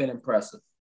won have been impressive.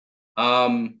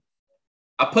 I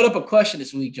put up a question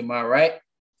this week, Jamar, right?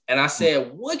 And I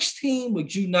said, which team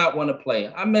would you not want to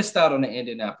play? I missed out on the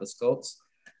Indianapolis Colts.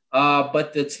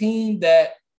 But the team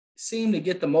that seemed to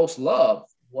get the most love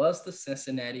was the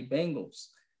Cincinnati Bengals.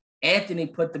 Anthony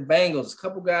put the Bengals. A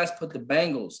couple guys put the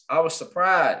Bengals. I was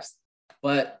surprised.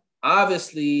 But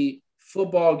obviously,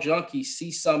 football junkies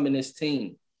see something in this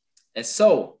team. And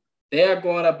so they're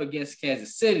going up against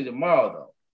Kansas City tomorrow,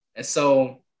 though. And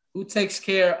so who takes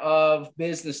care of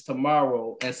business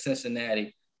tomorrow in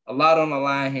Cincinnati? A lot on the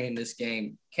line here in this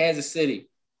game. Kansas City,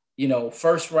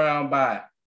 first round bye,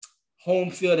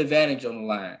 home field advantage on the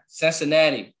line.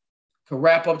 Cincinnati could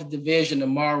wrap up the division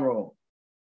tomorrow.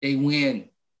 They win.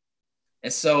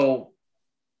 And so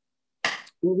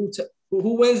who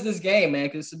wins this game, man?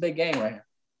 Because it's a big game right here.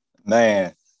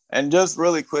 Man. And just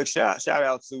really quick shout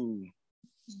out to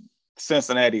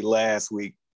Cincinnati last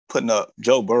week,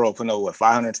 Joe Burrow putting up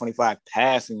 525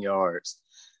 passing yards.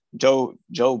 Joe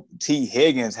T.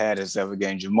 Higgins had himself a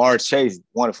game. Jamar Chase,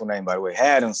 wonderful name by the way,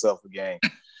 had himself a game.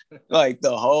 Like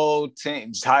the whole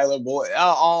team, Tyler Boyd,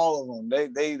 all of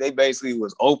them. They basically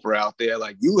was Oprah out there.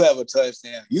 Like you have a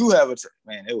touchdown,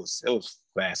 man. It was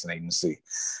fascinating to see.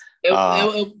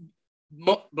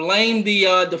 Blame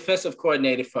the defensive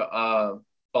coordinator for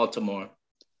Baltimore.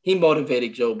 He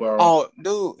motivated Joe Burrow. Oh,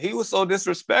 dude, he was so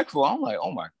disrespectful. I'm like,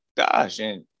 oh my gosh,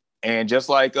 and just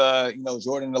like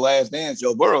Jordan in The Last Dance,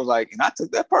 Joe Burrow was like, and I took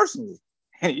that personally.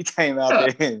 And he came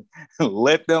out there and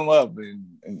lit them up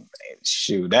and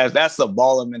shoot. That's a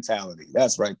baller mentality.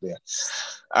 That's right there.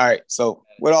 All right. So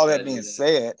with all that being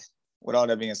said,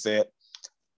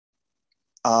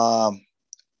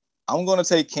 I'm going to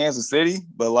take Kansas City,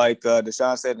 but like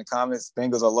Deshaun said in the comments,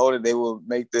 Bengals are loaded. They will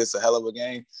make this a hell of a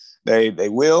game. They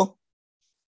will.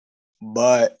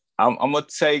 But I'm going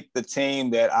to take the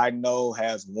team that I know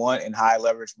has won in high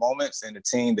leverage moments and the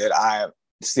team that I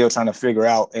still trying to figure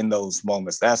out in those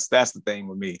moments. That's the thing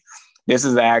with me. This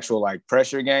is the actual like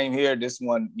pressure game here. This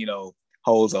one,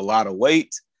 holds a lot of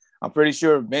weight. I'm pretty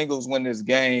sure if Bengals win this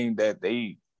game that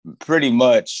they pretty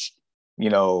much,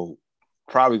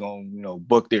 probably gonna,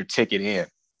 book their ticket in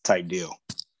type deal.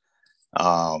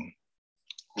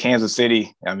 Kansas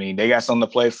City, I mean, they got something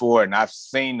to play for, and I've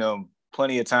seen them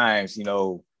plenty of times, get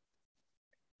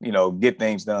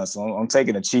things done. So I'm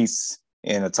taking the Chiefs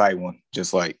in a tight one,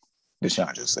 just like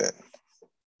Deshaun just said.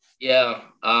 Yeah,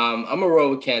 I'm gonna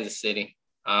roll with Kansas City.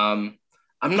 I'm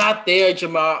not there,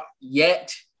 Jamal,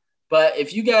 yet, But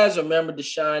if you guys remember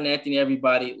Deshaun, Anthony,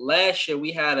 everybody, last year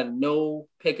we had a no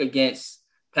pick against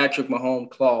Patrick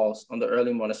Mahomes clause on the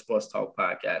Early Morning Sports Talk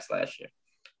podcast last year.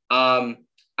 I'm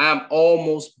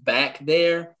almost back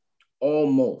there.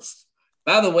 Almost.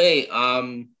 By the way,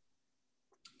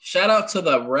 shout out to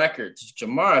the records.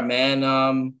 Jamar, man,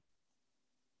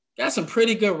 got some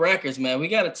pretty good records, man. We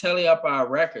got to tally up our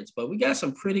records, but we got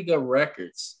some pretty good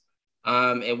records.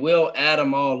 And we'll add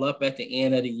them all up at the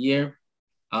end of the year.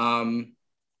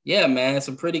 Yeah, man,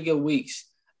 some pretty good weeks.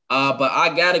 But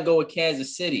I got to go with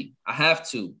Kansas City. I have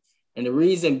to. And the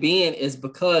reason being is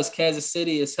because Kansas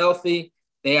City is healthy.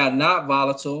 They are not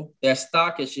volatile. Their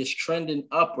stock is just trending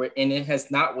upward, and it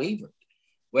has not wavered.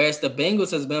 Whereas the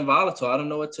Bengals has been volatile. I don't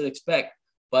know what to expect.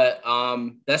 But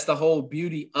that's the whole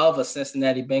beauty of a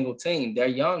Cincinnati Bengal team. They're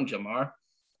young, Jamar.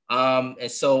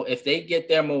 And so if they get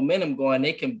their momentum going,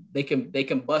 they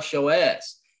can bust your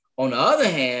ass. On the other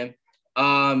hand,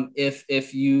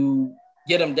 if you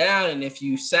get them down and if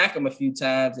you sack them a few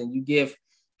times and you give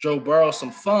Joe Burrow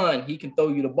some fun, he can throw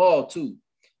you the ball too.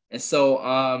 And so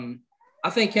I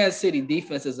think Kansas City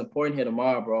defense is important here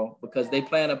tomorrow, bro, because they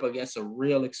playing up against a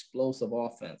real explosive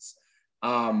offense.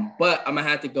 But I'm going to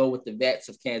have to go with the vets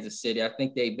of Kansas City. I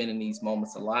think they've been in these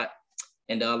moments a lot.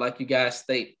 And like you guys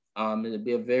state, it'll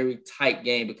be a very tight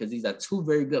game because these are two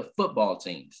very good football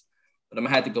teams. But I'm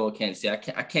going to have to go with Kansas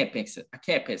City. I can't pick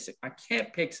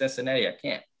Cincinnati. I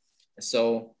can't. And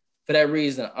so for that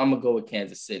reason, I'm going to go with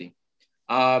Kansas City.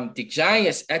 The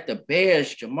Giants at the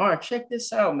Bears. Jamar, check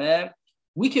this out, man.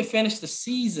 We can finish the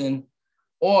season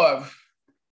or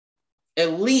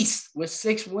at least with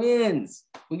 6 wins.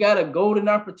 We got a golden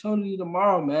opportunity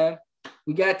tomorrow, man.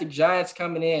 We got the Giants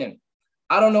coming in.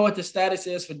 I don't know what the status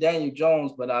is for Daniel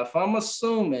Jones, but if I'm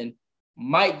assuming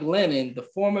Mike Glennon, the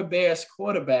former Bears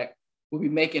quarterback, will be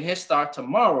making his start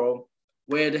tomorrow,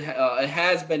 where it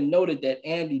has been noted that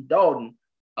Andy Dalton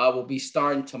will be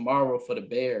starting tomorrow for the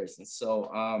Bears. And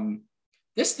so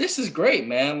this is great,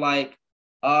 man. Like,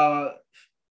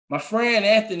 my friend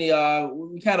Anthony,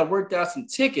 we kind of worked out some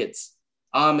tickets.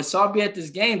 And so I'll be at this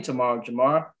game tomorrow,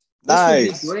 Jamar.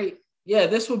 This would be great. Yeah,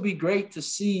 this would be great to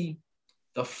see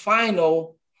the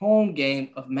final home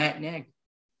game of Matt Nagy.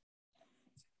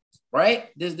 Right?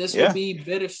 This would be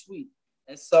bittersweet.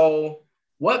 And so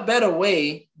what better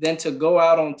way than to go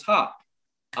out on top?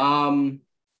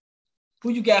 Who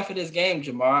you got for this game,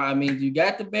 Jamar? I mean, do you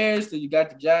got the Bears? Do you got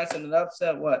the Giants in an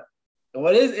upset? What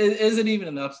is it even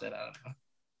an upset? I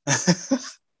don't know.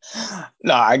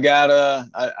 No, I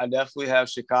definitely have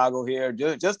Chicago here.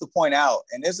 Just to point out,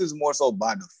 and this is more so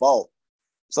by default.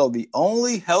 So the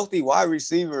only healthy wide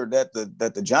receiver that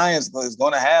the Giants is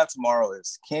going to have tomorrow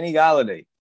is Kenny Golladay.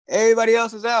 Everybody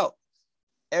else is out.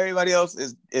 Everybody else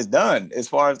is done as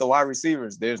far as the wide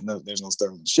receivers. There's no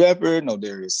Sterling Shepard, no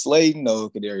Darius Slayton, no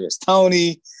Kadarius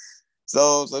Toney.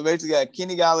 So basically got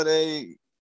Kenny Golladay,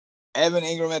 Evan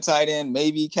Ingram at tight end,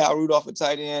 maybe Cal Rudolph at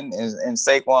tight end, and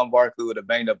Saquon Barkley with a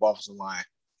banged-up offensive line.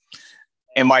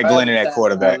 And Mike Glennon at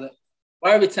quarterback.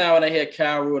 Every time when I hear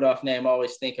Cal Rudolph name, I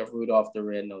always think of Rudolph the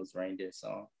Red-Nosed Reindeer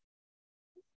song.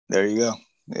 There you go.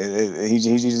 He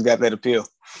just got that appeal.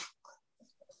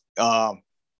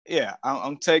 Yeah,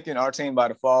 I'm taking our team by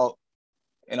default.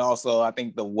 And also, I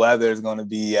think the weather is going to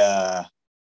be,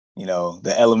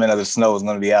 the element of the snow is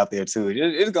going to be out there too.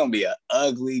 It's going to be an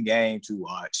ugly game to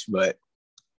watch. But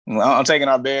I'm taking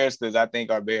our Bears because I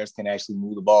think our Bears can actually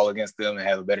move the ball against them and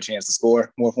have a better chance to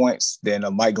score more points than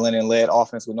a Mike Glennon-led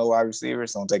offense with no wide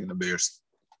receivers. So I'm taking the Bears.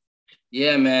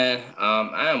 Yeah, man.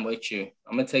 I am with you.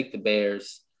 I'm going to take the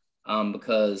Bears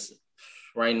because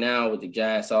right now with the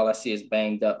Giants, all I see is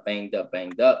banged up. Mike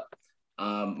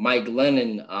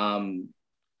Glennon,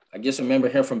 I just remember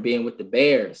him from being with the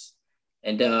Bears.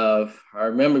 And I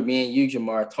remember me and you,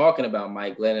 Jamar, talking about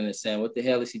Mike Glennon and saying, what the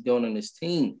hell is he doing on this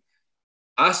team?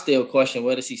 I still question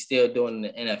what is he still doing in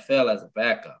the NFL as a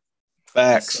backup.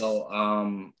 Facts. So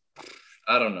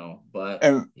I don't know. But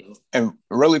and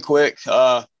really quick,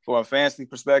 for a fantasy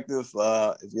perspective,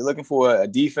 if you're looking for a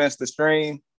defense to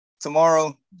stream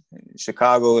tomorrow,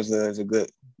 Chicago is a good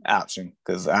option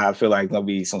because I feel like there'll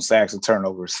be some sacks and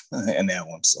turnovers in that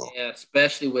one. So yeah,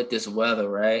 especially with this weather,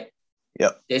 right?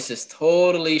 Yep. This is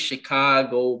totally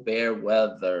Chicago Bear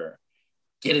weather.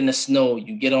 Get in the snow.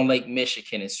 You get on Lake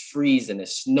Michigan. It's freezing.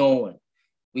 It's snowing.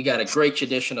 We got a great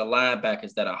tradition of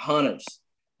linebackers that are hunters.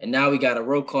 And now we got a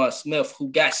Roquan Smith who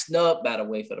got snubbed, by the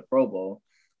way, for the Pro Bowl.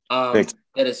 That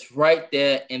is right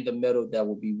there in the middle that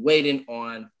will be waiting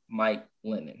on Mike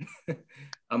Glennon.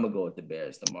 I'm going to go with the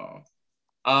Bears tomorrow.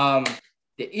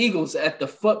 The Eagles at the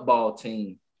football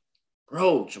team.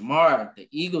 Bro, Jamar, the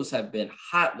Eagles have been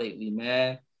hot lately,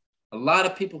 man. a lot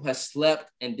of people have slept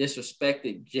and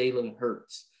disrespected Jalen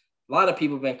Hurts. A lot of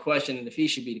people have been questioning if he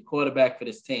should be the quarterback for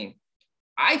this team.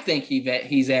 I think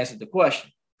he's answered the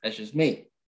question. That's just me.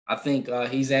 I think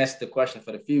he's answered the question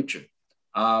for the future.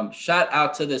 Shout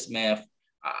out to this man.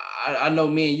 I know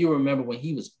me and you remember when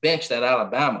he was benched at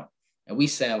Alabama, and we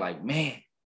said like, man,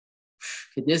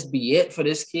 could this be it for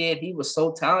this kid? He was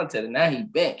so talented, and now he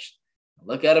benched.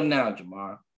 Look at him now,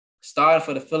 Jamar. Starting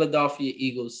for the Philadelphia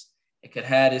Eagles, it could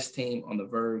have this team on the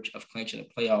verge of clinching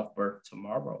a playoff berth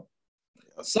tomorrow.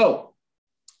 So,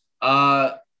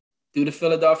 do the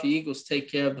Philadelphia Eagles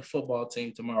take care of the football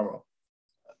team tomorrow?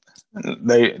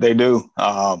 They do.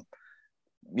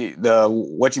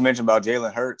 What you mentioned about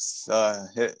Jalen Hurts,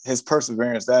 his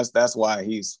perseverance, that's why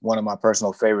he's one of my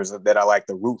personal favorites that I like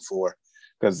to root for,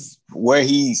 because where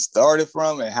he started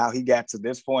from and how he got to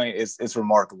this point it's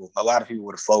remarkable. A lot of people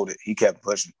would have folded. He kept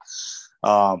pushing.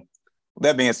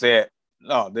 That being said,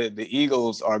 no, the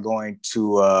Eagles are going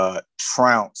to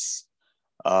trounce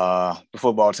the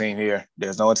football team here.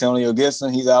 There's no Antonio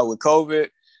Gibson. He's out with COVID.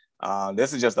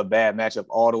 This is just a bad matchup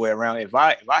all the way around. If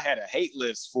I had a hate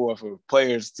list for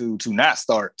players to not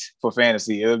start for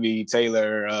fantasy, it would be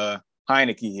Taylor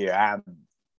Heineke here.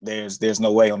 There's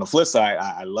no way. On the flip side,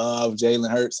 I love Jalen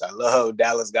Hurts. I love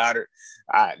Dallas Goedert.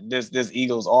 This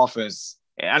Eagles offense,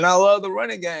 and I love the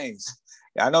running games.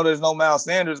 I know there's no Miles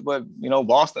Sanders, but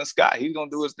Boston Scott, he's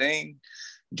gonna do his thing.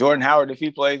 Jordan Howard, if he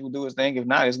plays, will do his thing. If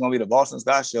not, it's gonna be the Boston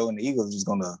Scott show, and the Eagles are just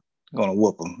gonna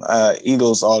whoop them.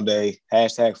 Eagles all day.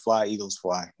 #fly Eagles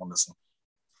fly on this one.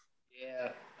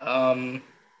 Yeah.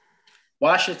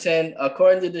 Washington,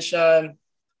 according to Deshaun,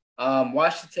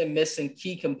 Washington missing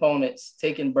key components,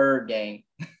 taking bird game.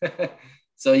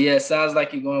 So, yeah, it sounds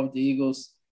like you're going with the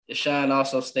Eagles. Deshaun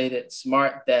also stated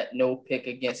smart that no pick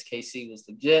against KC was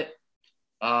legit.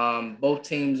 Both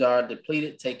teams are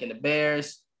depleted, taking the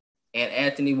Bears. And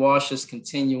Anthony Walsh is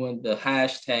continuing the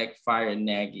 #fire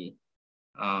Nagy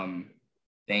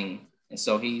thing. And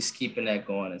so he's keeping that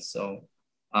going. And so,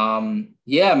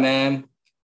 yeah, man,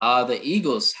 the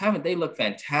Eagles, haven't they looked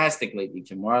fantastic lately,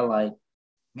 Jamar? Like,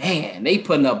 man, they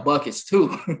putting up buckets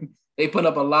too. They put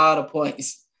up a lot of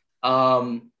points.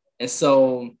 And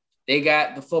so they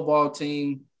got the football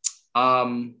team.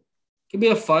 Could be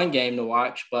a fun game to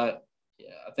watch, but yeah,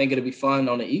 I think it'll be fun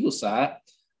on the Eagles side.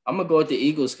 I'm going to go with the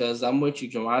Eagles because I'm with you,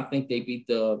 Jamar. I think they beat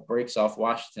the brakes off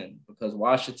Washington because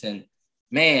Washington,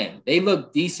 man, they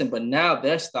look decent, but now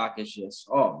their stock is just,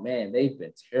 oh, man, they've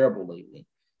been terrible lately,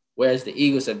 whereas the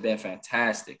Eagles have been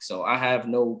fantastic. So I have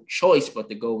no choice but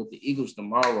to go with the Eagles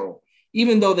tomorrow,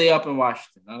 even though they're up in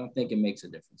Washington. I don't think it makes a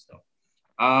difference, though.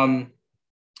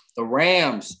 The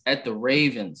Rams at the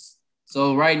Ravens.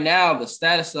 So right now, the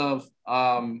status of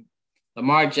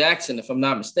Lamar Jackson, if I'm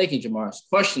not mistaken, Jamar, is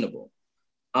questionable.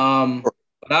 But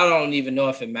I don't even know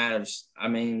if it matters. I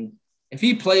mean, if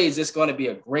he plays, it's going to be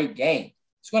a great game.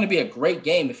 It's going to be a great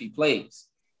game if he plays.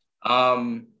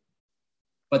 But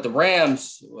the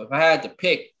Rams, if I had to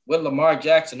pick with Lamar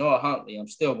Jackson or Huntley, I'm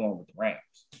still going with the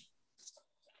Rams.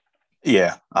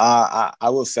 Yeah, I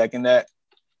will second that.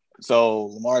 So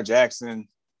Lamar Jackson,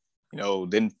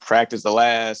 didn't practice the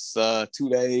last 2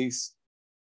 days.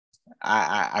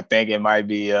 I think it might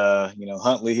be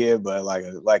Huntley here, but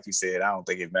like you said, I don't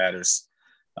think it matters.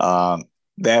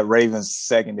 That Ravens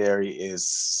secondary is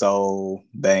so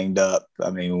banged up.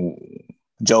 I mean,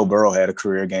 Joe Burrow had a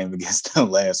career game against them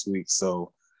last week,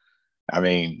 so I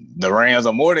mean the Rams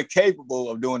are more than capable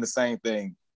of doing the same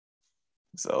thing.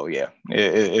 So yeah,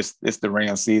 it's the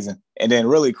Rams season. And then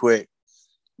really quick,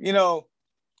 the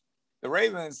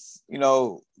Ravens,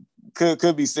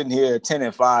 could be sitting here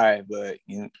 10-5, but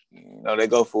they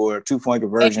go for 2-point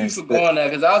conversions. Thank you for going there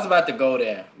because I was about to go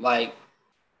there.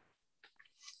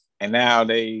 And now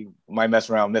they might mess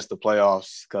around, miss the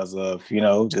playoffs because of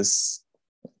just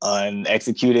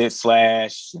unexecuted /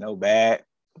 bad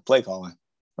play calling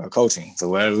or coaching, so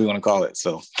whatever we want to call it.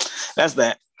 So that's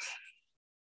that.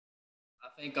 I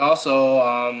think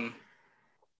also,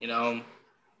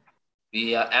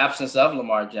 the absence of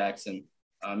Lamar Jackson.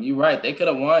 You're right. They could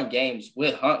have won games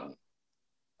with Huntley.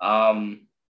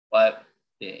 But,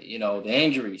 the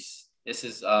injuries, this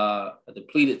is a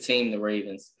depleted team, the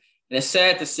Ravens. And it's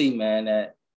sad to see, man,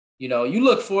 that, you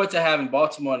look forward to having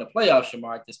Baltimore in the playoffs,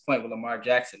 Shamar, at this point with Lamar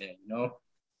Jackson in,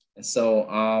 And so,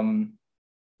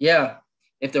 yeah,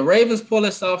 if the Ravens pull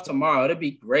this off tomorrow, it'd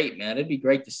be great, man. It'd be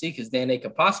great to see because then they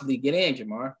could possibly get in,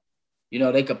 Jamar.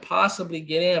 They could possibly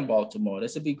get in Baltimore.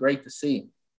 This would be great to see.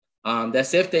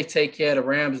 That's if they take care of the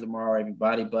Rams tomorrow,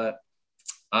 everybody. But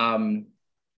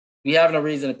we have no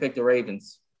reason to pick the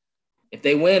Ravens. If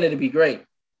they win, it'd be great.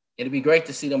 It'd be great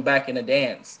to see them back in the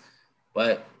dance.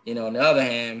 But, on the other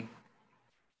hand,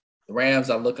 the Rams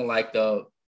are looking like the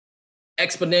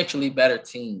exponentially better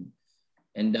team.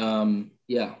 And,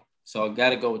 so I got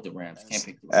to go with the Rams. Can't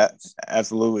pick the Rams.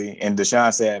 Absolutely. And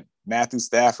Deshaun said Matthew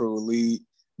Stafford will lead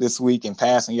this week in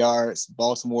passing yards.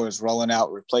 Baltimore is rolling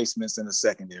out replacements in the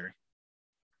secondary.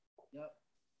 Yep.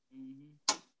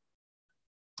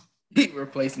 Mm-hmm.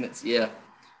 Replacements, yeah.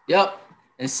 Yep.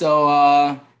 And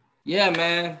so,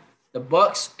 man, the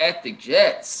Bucks at the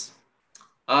Jets.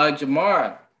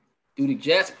 Jamar, do the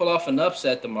Jets pull off an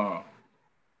upset tomorrow?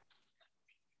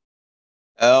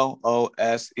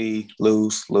 LOSE,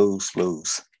 lose, lose,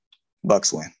 lose.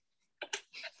 Bucks win.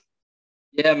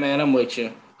 Yeah, man, I'm with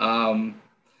you. I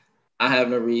have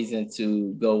no reason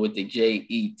to go with the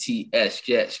JETS,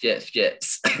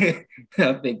 Jets.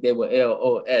 I think they were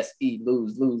LOSE,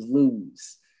 lose, lose,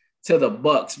 lose. To the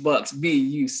Bucks,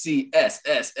 BUCSSSS.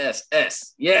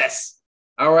 Yes.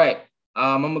 All right.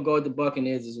 I'm gonna go with the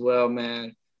Buccaneers as well,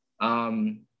 man.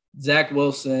 Zach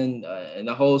Wilson and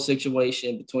the whole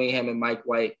situation between him and Mike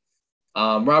White.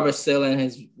 Robert Saleh in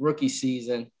his rookie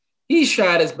season, he's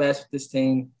tried his best with this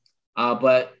team.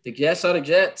 But the Jets are the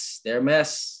Jets. They're a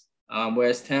mess.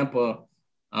 Whereas Tampa,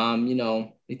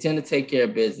 they tend to take care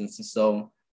of business. And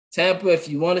so Tampa, if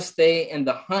you want to stay in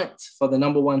the hunt for the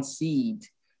number 1 seed,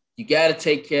 you got to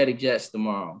take care of the Jets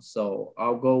tomorrow. So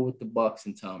I'll go with the Bucks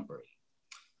and Tom Brady.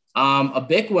 A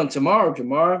big one tomorrow,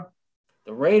 Jamar.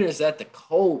 The Raiders at the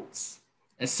Colts.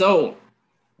 And so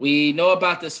we know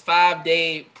about this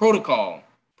 5-day protocol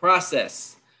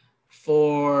process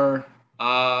for,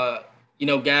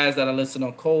 guys that are listed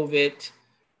on COVID.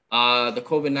 The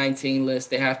COVID-19 list,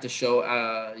 they have to show,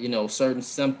 certain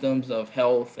symptoms of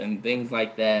health and things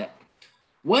like that.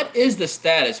 What is the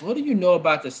status? What do you know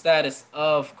about the status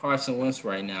of Carson Wentz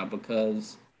right now?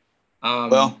 Because,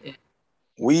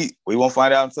 we won't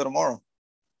find out until tomorrow,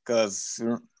 because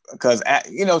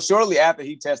shortly after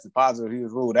he tested positive, he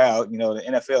was ruled out. The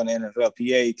NFL and the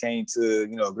NFLPA came to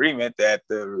agreement that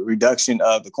the reduction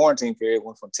of the quarantine period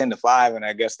went from 10 to 5, and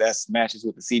I guess that matches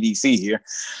with the CDC here.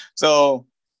 So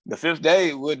the 5th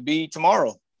day would be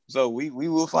tomorrow. So we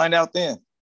will find out then.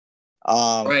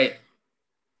 Right.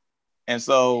 And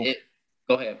so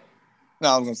go ahead.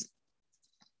 No,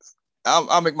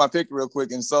 I'll make my pick real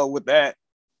quick. And so with that,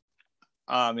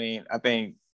 I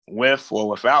think with or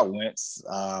without Wentz,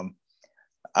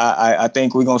 I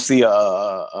think we're gonna see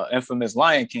a infamous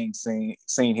Lion King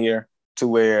scene here, to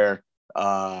where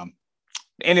the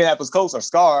Indianapolis Colts are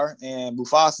Scar and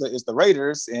Mufasa is the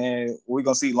Raiders, and we're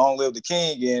gonna see Long Live the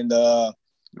King, and the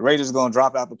Raiders are gonna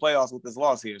drop out the playoffs with this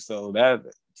loss here. So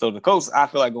the Colts, I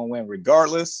feel like, gonna win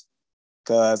regardless,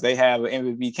 because they have an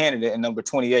MVP candidate in number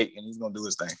 28, and he's gonna do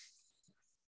his thing.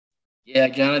 Yeah,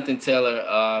 Jonathan Taylor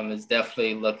is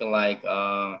definitely looking like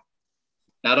not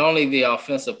only the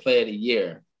offensive player of the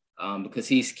year, because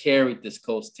he's carried this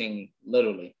Colts team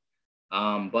literally,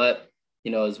 but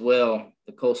as well,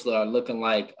 the Colts are looking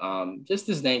like just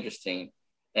this dangerous team.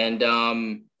 And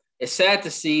it's sad to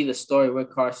see the story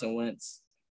with Carson Wentz.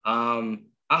 I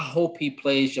hope he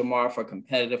plays Jamar for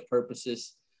competitive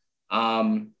purposes.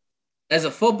 As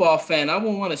a football fan, I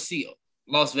wouldn't want to see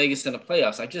Las Vegas in the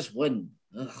playoffs. I just wouldn't.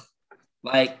 Ugh.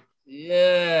 I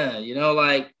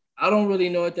don't really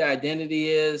know what their identity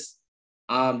is.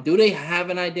 Do they have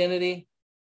an identity?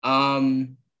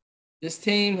 This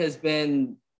team has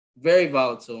been very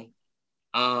volatile.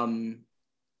 I'm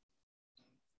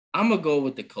gonna go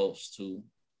with the Colts too.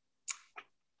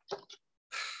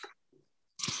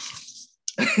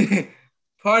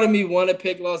 Part of me want to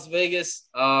pick Las Vegas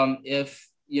if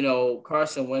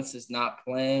Carson Wentz is not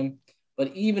playing.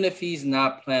 But even if he's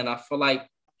not playing, I feel like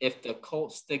if the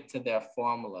Colts stick to their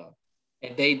formula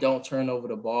and they don't turn over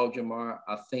the ball, Jamar,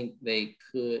 I think they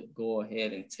could go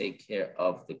ahead and take care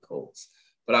of the Colts.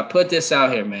 But I put this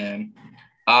out here, man.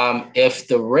 If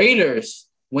the Raiders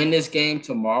win this game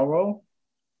tomorrow,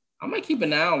 I might keep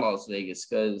an eye on Las Vegas,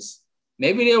 because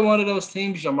maybe they're one of those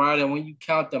teams, Jamar, that when you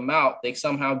count them out, they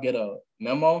somehow get a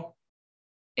memo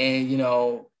and,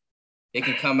 they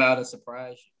can come out and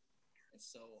surprise you. And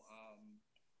so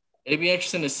it'd be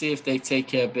interesting to see if they take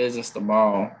care of business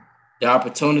tomorrow. The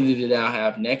opportunity that they'll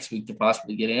have next week to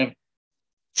possibly get in.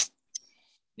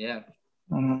 Yeah.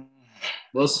 Mm-hmm.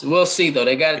 We'll see, though.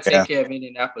 They got to take care of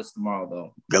Indianapolis tomorrow,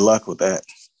 though. Good luck with that.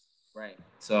 Right.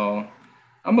 So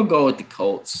I'm going to go with the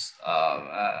Colts.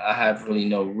 I have really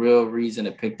no real reason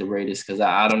to pick the Raiders, because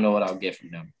I don't know what I'll get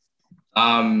from them.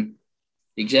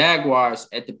 The Jaguars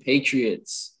at the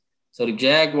Patriots. So the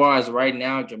Jaguars right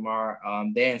now, Jamar,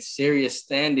 they're in serious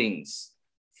standings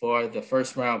for the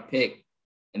first-round pick,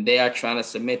 and they are trying to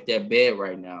submit their bid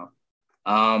right now.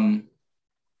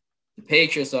 The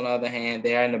Patriots, on the other hand,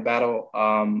 they are in the battle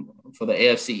for the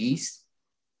AFC East.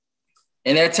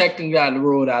 And they're technically got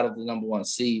ruled out of the number 1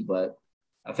 seed, but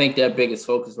I think their biggest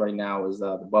focus right now is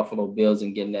the Buffalo Bills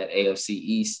and getting that AFC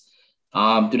East.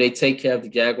 Do they take care of the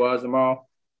Jaguars tomorrow?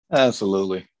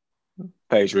 Absolutely.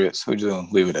 Patriots. We're just going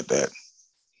to leave it at that.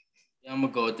 Yeah, I'm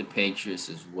going to go with the Patriots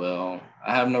as well.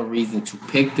 I have no reason to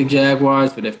pick the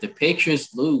Jaguars, but if the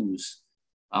Patriots lose,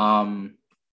 they'll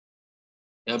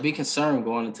be concerned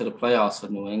going into the playoffs for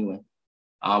New England.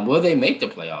 Will they make the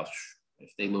playoffs if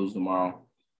they lose tomorrow?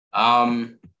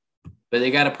 But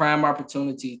they got a prime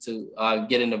opportunity to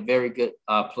get in a very good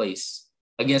place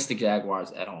against the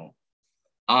Jaguars at home.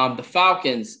 The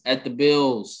Falcons at the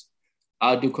Bills.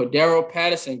 Do Cordero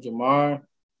Patterson, Jamar,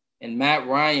 and Matt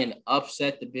Ryan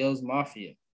upset the Bills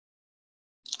Mafia?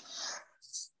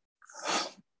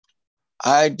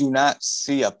 I do not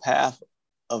see a path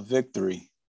of victory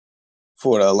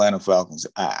for the Atlanta Falcons.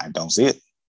 I don't see it.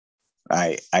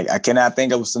 I cannot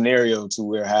think of a scenario to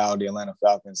where how the Atlanta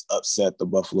Falcons upset the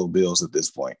Buffalo Bills at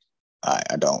this point.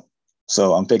 I don't.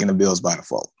 So I'm picking the Bills by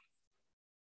default.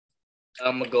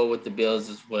 I'm going to go with the Bills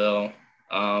as well.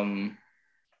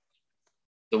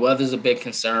 The weather's a big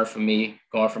concern for me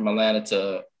going from Atlanta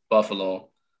to Buffalo.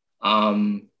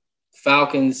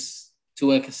 Falcons,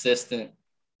 too inconsistent.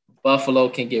 Buffalo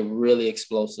can get really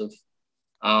explosive.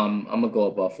 I'm going to go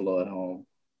with Buffalo at home.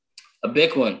 A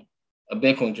big one,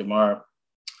 Jamar.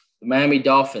 The Miami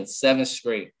Dolphins, 7th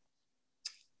straight.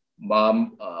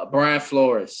 Brian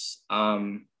Flores.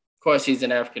 Of course, he's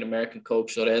an African-American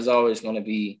coach, so there's always going to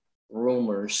be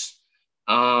rumors.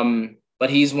 But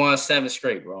he's won 7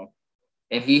 straight, bro.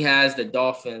 And he has the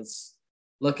Dolphins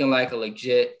looking like a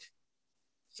legit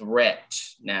threat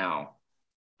now.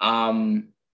 But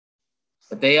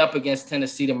they up against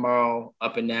Tennessee tomorrow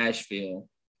up in Nashville.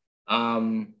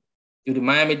 Do the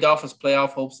Miami Dolphins playoff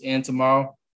hopes end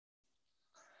tomorrow?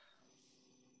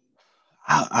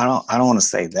 I don't want to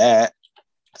say that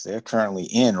because they're currently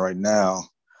in right now.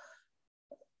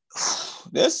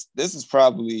 This is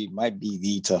probably might be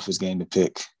the toughest game to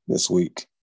pick this week.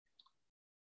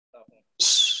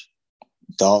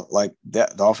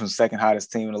 Dolphins second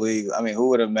hottest team in the league. I mean, who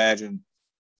would have imagined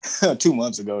 2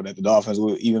 months ago that the Dolphins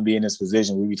would even be in this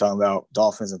position? We'd be talking about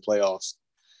Dolphins and playoffs.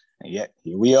 And yet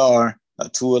here we are, a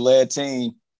Tua-led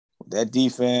team with that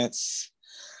defense.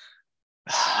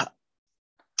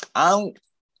 I'm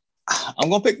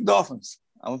gonna pick the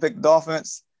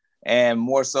Dolphins. And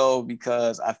more so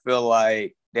because I feel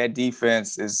like that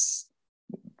defense is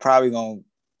probably gonna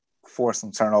force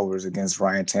some turnovers against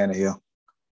Ryan Tannehill.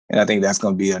 And I think that's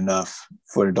going to be enough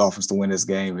for the Dolphins to win this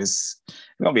game. It's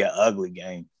going to be an ugly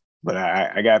game. But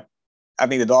I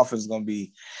think the Dolphins are going to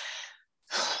be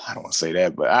 – I don't want to say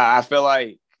that, but I feel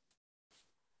like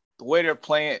the way they're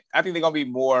playing, I think they're going to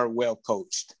be more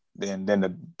well-coached than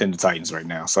the Titans right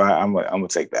now. So I'm going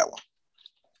to take that one.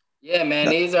 Yeah, man,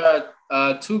 these are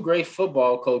 2 great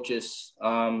football coaches,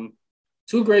 2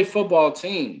 great football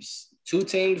teams, 2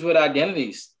 teams with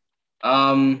identities.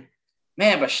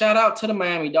 Man, but shout out to the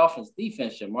Miami Dolphins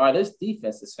defense, Jamar. This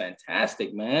defense is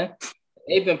fantastic, man.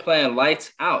 They've been playing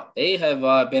lights out. They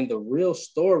have been the real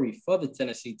story for the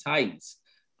Tennessee Titans.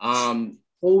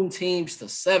 Holding teams to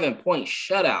 7-point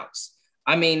shutouts.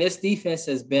 I mean, this defense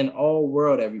has been all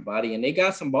world, everybody, and they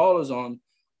got some ballers on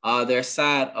their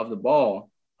side of the ball.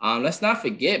 Let's not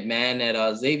forget, man,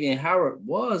 that Xavier Howard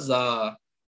was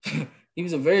he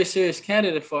was a very serious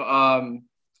candidate for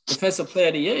Defensive Player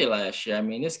of the Year last year. I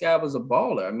mean, this guy was a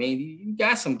baller. I mean, you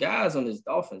got some guys on this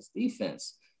Dolphins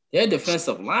defense. Their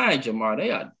defensive line, Jamar, they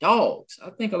are dogs.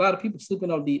 I think a lot of people sleep on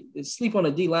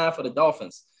the D line for the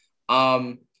Dolphins.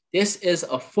 This is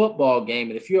a football game,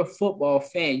 and if you're a football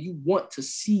fan, you want to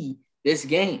see this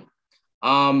game.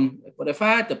 But if I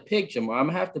had to pick, Jamar, I'm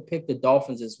gonna have to pick the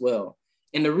Dolphins as well.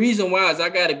 And the reason why is I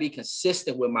got to be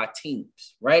consistent with my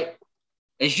teams, right?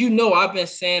 As you know, I've been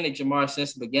saying to Jamar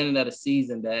since the beginning of the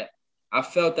season that I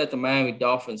felt that the Miami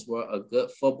Dolphins were a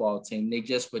good football team. They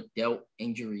just were dealt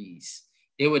injuries.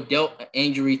 They were dealt an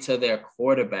injury to their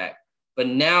quarterback. But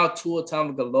now Tua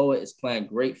Tagovailoa is playing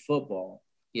great football.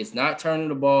 He is not turning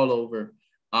the ball over,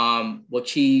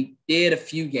 which he did a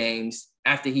few games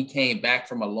after he came back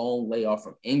from a long layoff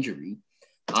from injury.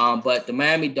 But the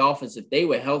Miami Dolphins, if they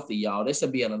were healthy, y'all, this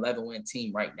would be an 11-win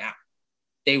team right now.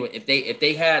 If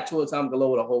they had Tua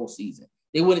Tagovailoa the whole season,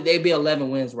 they'd be 11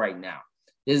 wins right now.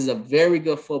 This is a very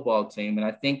good football team, and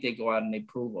I think they go out and they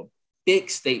prove a big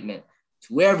statement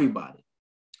to everybody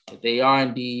that they are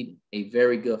indeed a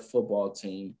very good football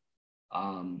team.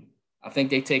 I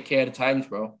think they take care of the Titans,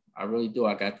 bro. I really do.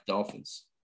 I got the Dolphins.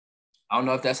 I don't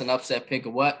know if that's an upset pick or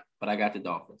what, but I got the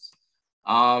Dolphins.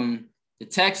 The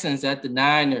Texans at the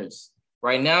Niners.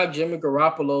 Right now, Jimmy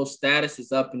Garoppolo's status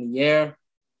is up in the air,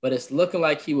 but it's looking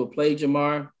like he will play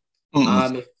Jamar.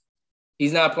 If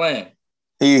he's not playing.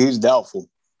 He's doubtful.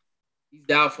 He's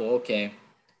doubtful, okay.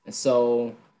 And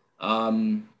so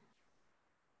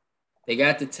they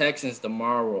got the Texans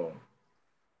tomorrow.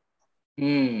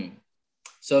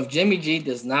 So if Jimmy G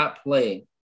does not play,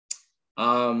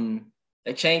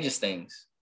 that changes things.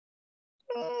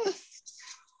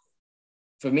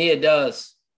 For me, it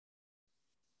does.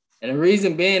 And the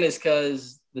reason being is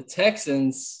because the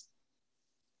Texans,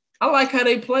 I like how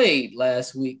they played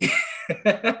last week.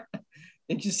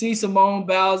 Did you see Simone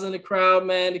Biles in the crowd,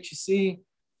 man? Did you see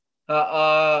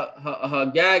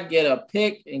her guy get a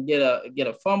pick and get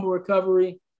a fumble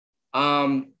recovery?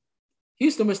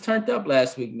 Houston was turned up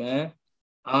last week, man.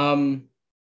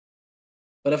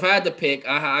 But if I had to pick,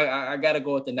 I got to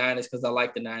go with the Niners because I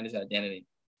like the Niners' identity.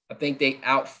 I think they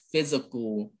out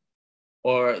physical,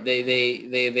 or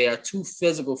they are too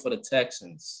physical for the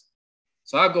Texans.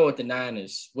 So I'll go with the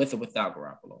Niners with or without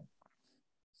Garoppolo.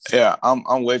 Yeah,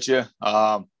 I'm with you.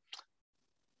 No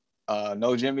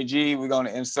Jimmy G. We're going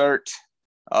to insert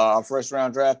our first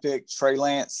round draft pick, Trey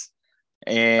Lance,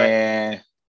 and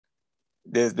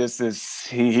this is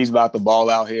he's about to ball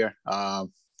out here.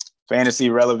 Fantasy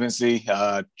relevancy.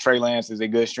 Trey Lance is a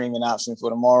good streaming option for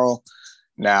tomorrow.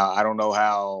 Now, I don't know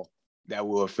how that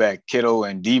will affect Kittle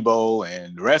and Debo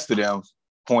and the rest of them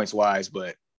points wise,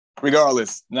 but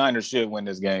regardless, Niners should win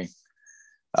this game.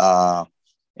 And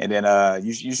then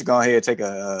you should go ahead and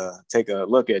take a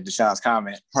look at Deshaun's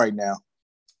comment right now.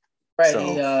 Right. So,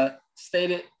 he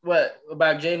stated what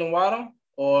about Jalen Waddle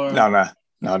or no,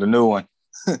 the new one.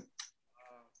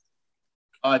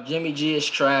 Jimmy G is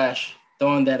trash.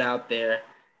 Throwing that out there.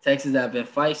 Texans have been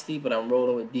feisty, but I'm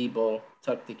rolling with Debo.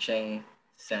 Tuck that chain,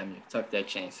 Samuel.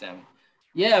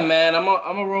 Yeah, man, I'm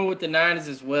a roll with the Niners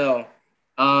as well.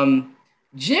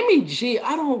 Jimmy G,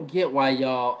 I don't get why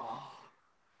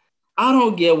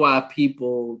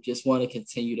people just want to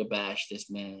continue to bash this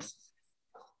man.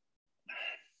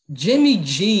 Jimmy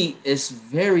G is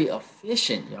very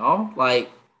efficient, y'all. Like,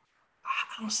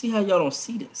 I don't see how y'all don't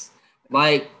see this.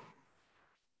 Like,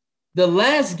 the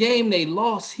last game they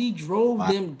lost, he drove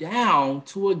them down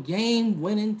to a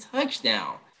game-winning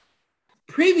touchdown.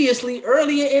 Previously,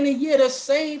 earlier in the year, the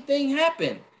same thing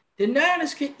happened. The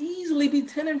Niners could easily be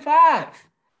 10-5.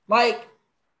 Like,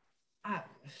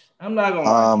 I'm not going to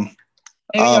lie.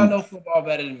 Maybe y'all know football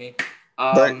better than me.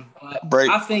 I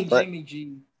think Jimmy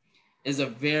G is a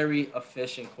very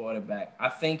efficient quarterback. I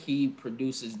think he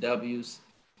produces W's.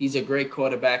 He's a great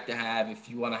quarterback to have if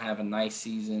you want to have a nice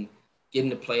season, get in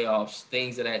the playoffs,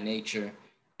 things of that nature.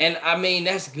 And, I mean,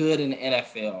 that's good in the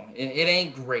NFL. It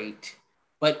ain't great,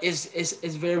 but it's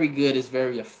very good. It's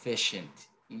very efficient.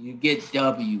 You get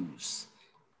W's.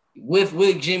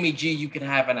 With Jimmy G, you can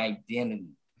have an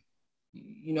identity.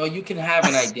 You can have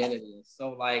an identity.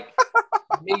 So, like,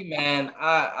 me, man,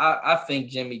 I think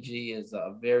Jimmy G is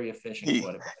a very efficient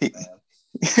quarterback, man.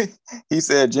 He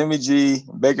said Jimmy G,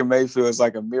 Baker Mayfield is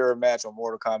like a mirror match on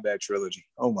Mortal Kombat trilogy.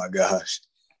 Oh, my gosh.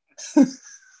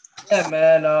 Yeah,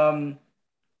 man.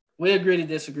 We agree to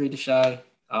disagree, Deshaun.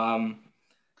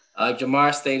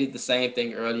 Jamar stated the same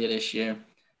thing earlier this year.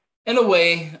 In a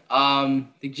way,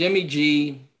 the Jimmy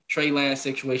G, Trey Lance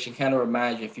situation kind of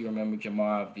reminds you, if you remember,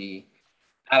 Jamar, of the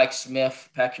Alex Smith,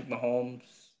 Patrick Mahomes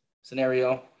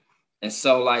scenario. And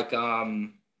so, like,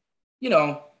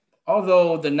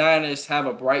 although the Niners have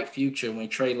a bright future when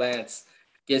Trey Lance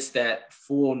gets that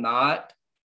full nod,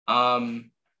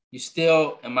 you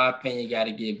still, in my opinion, got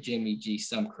to give Jimmy G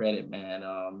some credit, man.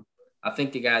 I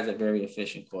think the guy's a very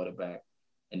efficient quarterback.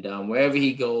 And wherever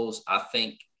he goes, I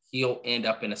think he'll end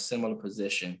up in a similar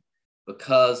position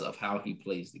because of how he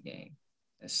plays the game.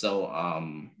 And so,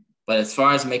 but as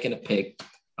far as making a pick,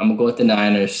 I'm going to go with the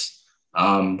Niners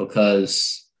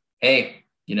because, hey,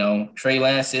 Trey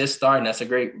Lance is starting. That's a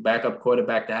great backup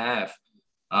quarterback to have.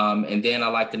 And then I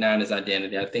like the Niners'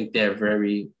 identity. I think they're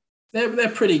a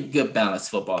pretty good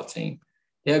balanced football team.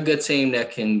 They're a good team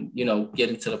that can, get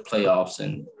into the playoffs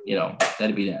and,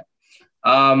 that'd be that.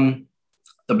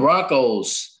 The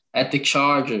Broncos at the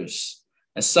Chargers.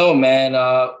 And so, man,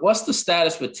 what's the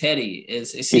status with Teddy?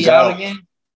 Is he out again?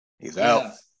 He's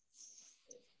out.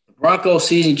 The Broncos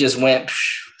season just went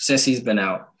since he's been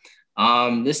out.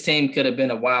 This team could have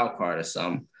been a wild card or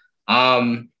something.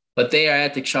 But they are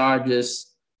at the Chargers.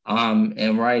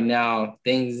 And right now,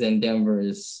 things in Denver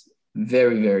is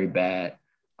very, very bad.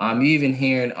 You even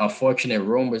hearing unfortunate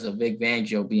rumors of Vic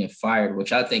Fangio being fired,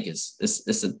 which I think it's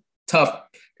a tough.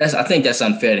 I think that's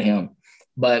unfair to him.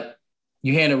 But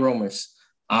you're hearing the rumors.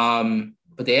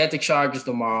 but they had the Chargers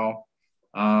tomorrow.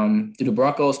 Do the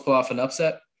Broncos pull off an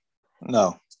upset?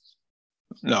 No,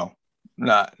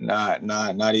 not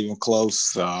even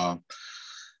close.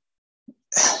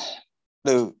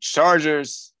 The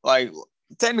Chargers, like,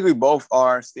 technically both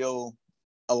are still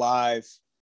alive.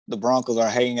 The Broncos are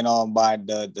hanging on by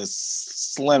the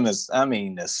slimmest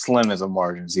of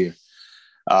margins here.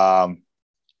 No,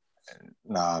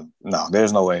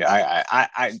 there's no way.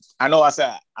 I know I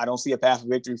said I don't see a path of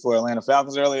victory for Atlanta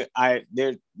Falcons earlier.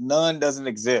 None doesn't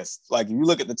exist. Like, if you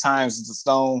look at the times it's a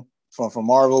stone from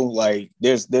Marvel, like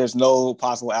there's no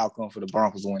possible outcome for the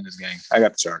Broncos to win this game. I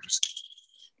got the Chargers.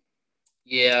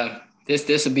 Yeah,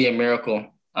 this would be a miracle.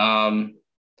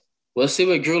 We'll see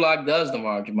what Drew Lock does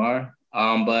tomorrow, Jamar.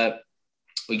 But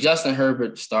with Justin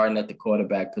Herbert starting at the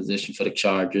quarterback position for the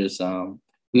Chargers,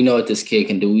 we know what this kid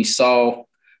can do. We saw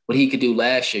what he could do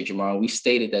last year, Jamar. We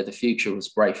stated that the future was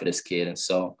bright for this kid. And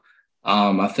so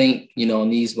I think, in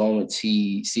these moments,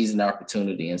 he sees an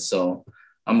opportunity. And so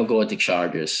I'm going to go with the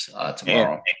Chargers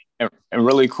tomorrow. And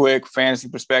really quick, fantasy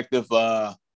perspective,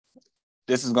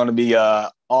 this is going to be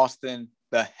Austin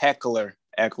the Heckler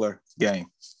Eckler game.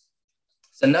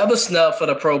 It's another snub for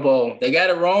the Pro Bowl. They got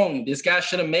it wrong. This guy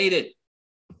should have made it.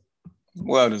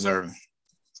 Well deserved.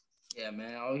 Yeah,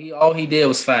 man. All he did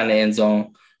was find the end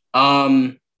zone.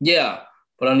 Yeah.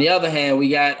 But on the other hand, we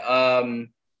got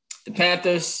the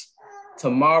Panthers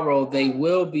tomorrow. They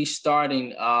will be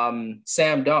starting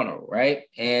Sam Darnold, right?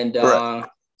 And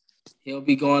he'll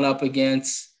be going up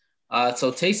against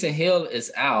so Taysom Hill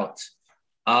is out.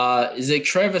 Is it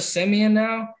Trevor Siemian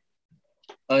now?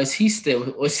 Or is he still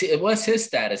 – what's his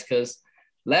status? Because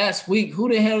last week, who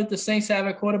the hell did the Saints have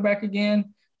at quarterback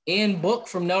again? Ian Book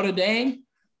from Notre Dame?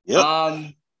 Yep.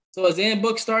 So is Ian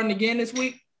Book starting again this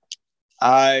week?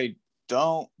 I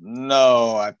don't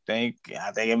know. I think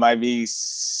it might be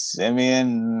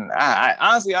Siemian. I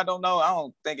honestly, I don't know. I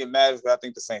don't think it matters, but I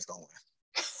think the Saints going to win.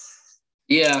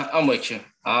 Yeah, I'm with you.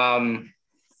 I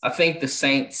think the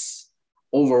Saints –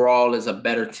 overall is a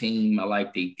better team. I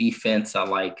like the defense. I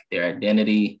like their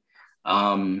identity.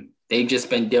 They've just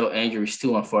been dealt injuries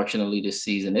too, unfortunately, this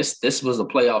season. This was a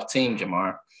playoff team,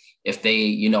 Jamar. If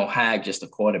they, had just a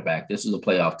quarterback, this was a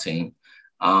playoff team.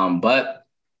 But,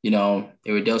 they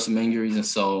were dealt some injuries, and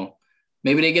so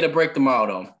maybe they get a break tomorrow,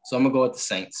 though. So I'm going to go with the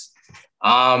Saints.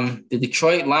 The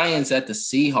Detroit Lions at the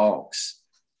Seahawks.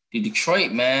 The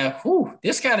Detroit, man,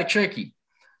 this kind of tricky.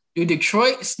 Do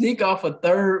Detroit sneak off a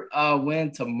third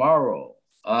win tomorrow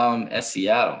at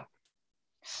Seattle?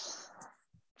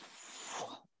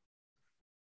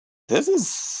 This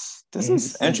is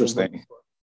interesting.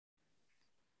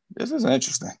 This is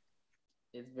interesting.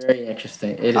 It's very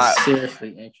interesting. It is seriously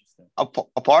interesting. A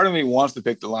part of me wants to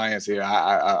pick the Lions here.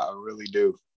 I really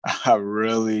do. I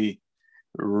really,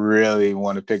 really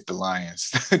want to pick the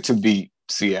Lions to beat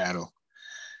Seattle.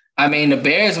 I mean, the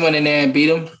Bears went in there and beat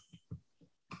them.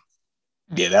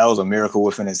 Yeah, that was a miracle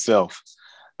within itself.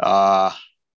 You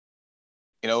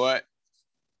know what?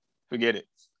 Forget it.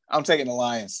 I'm taking the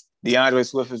Lions. DeAndre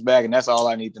Swift is back, and that's all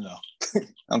I need to know.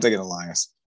 I'm taking the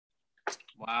Lions.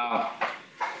 Wow.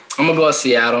 I'm going to go with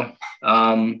Seattle.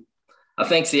 I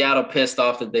think Seattle pissed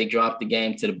off that they dropped the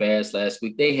game to the Bears last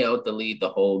week. They held the lead the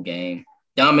whole game,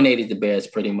 dominated the Bears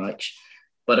pretty much.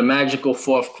 But a magical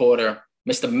fourth quarter,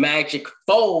 Mr. Magic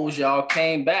Foles, y'all,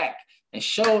 came back and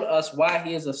showed us why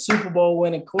he is a Super Bowl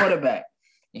winning quarterback.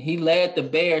 And he led the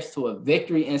Bears to a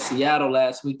victory in Seattle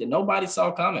last week that nobody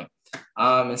saw coming.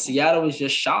 And Seattle was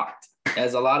just shocked,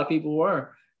 as a lot of people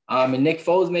were. And Nick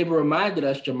Foles maybe reminded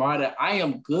us, Jamar, that I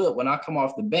am good when I come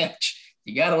off the bench.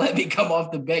 You got to let me come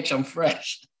off the bench. I'm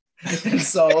fresh. And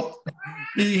so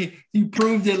he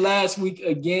proved it last week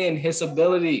again, his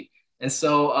ability. And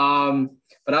so,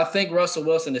 but I think Russell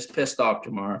Wilson is pissed off,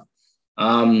 Jamar.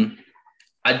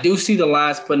 I do see the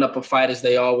Lions putting up a fight as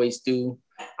they always do.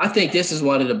 I think this is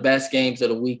one of the best games of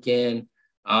the weekend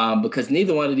because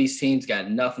neither one of these teams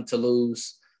got nothing to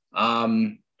lose.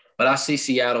 But I see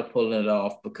Seattle pulling it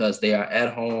off because they are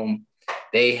at home.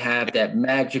 They have that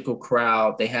magical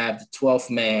crowd. They have the 12th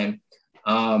man.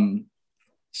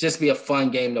 It's just be a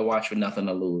fun game to watch with nothing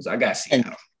to lose. I got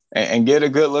Seattle. And get a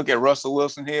good look at Russell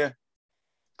Wilson here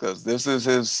because this is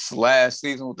his last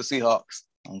season with the Seahawks.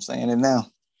 I'm saying it now.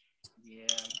 Yeah.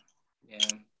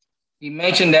 He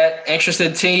mentioned that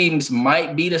interested teams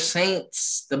might be the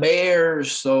Saints, the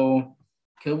Bears. So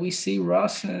could we see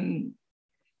Russ next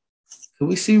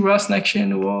year in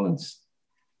New Orleans?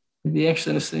 It'd be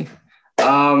interesting to see.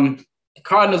 The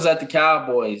Cardinals at the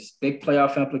Cowboys, big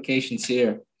playoff implications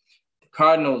here. The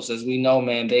Cardinals, as we know,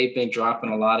 man, they've been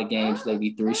dropping a lot of games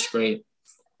lately, 3 straight.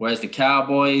 Whereas the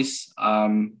Cowboys,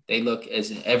 they look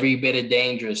as every bit of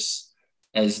dangerous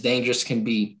can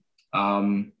be.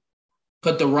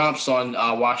 Put the rumps on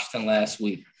Washington last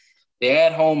week. They're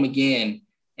at home again.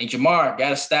 And Jamar, got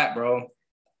to stop, bro.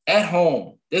 At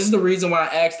home. This is the reason why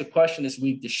I asked the question this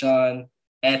week, Deshaun,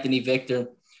 Anthony, Victor.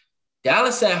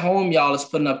 Dallas at home, y'all, is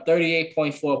putting up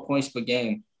 38.4 points per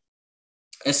game.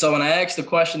 And so when I asked the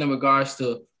question in regards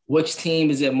to which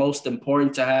team is it most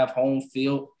important to have home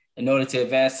field in order to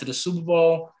advance to the Super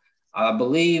Bowl, I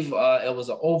believe it was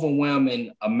an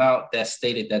overwhelming amount that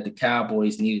stated that the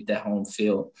Cowboys needed that home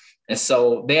field. And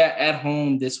so they're at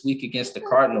home this week against the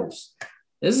Cardinals.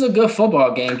 This is a good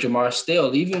football game, Jamar,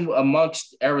 still, even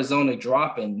amongst Arizona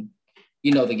dropping,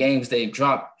 the games they've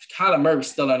dropped. Kyler Murray's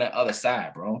still on that other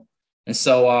side, bro. And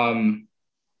so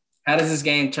how does this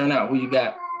game turn out? Who you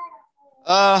got?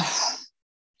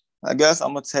 I guess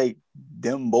I'm going to take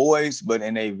them boys, but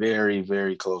in a very,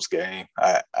 very close game.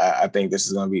 I think this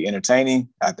is going to be entertaining.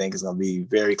 I think it's going to be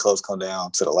very close, come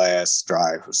down to the last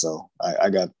drive or so. I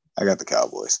got the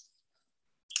Cowboys.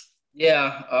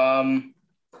 Yeah, I'm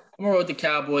going to roll with the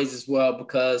Cowboys as well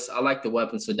because I like the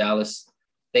weapons for Dallas.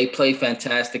 They play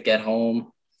fantastic at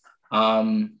home.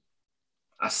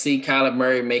 I see Kyler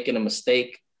Murray making a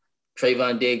mistake.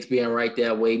 Trayvon Diggs being right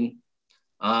there waiting.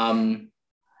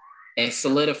 And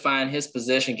solidifying his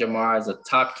position, Jamar, as a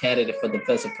top candidate for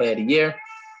Defensive Player of the Year.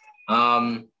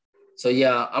 So,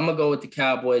 yeah, I'm going to go with the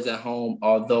Cowboys at home,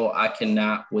 although I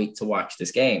cannot wait to watch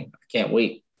this game. I can't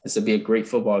wait. This will be a great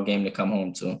football game to come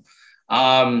home to.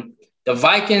 The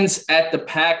Vikings at the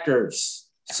Packers.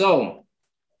 So,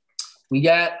 we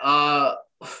got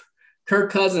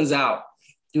Kirk Cousins out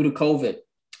due to COVID.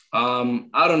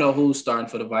 I don't know who's starting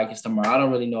for the Vikings tomorrow. I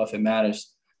don't really know if it matters.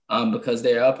 Because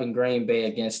they're up in Green Bay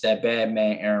against that bad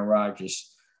man, Aaron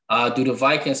Rodgers. Do the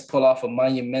Vikings pull off a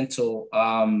monumental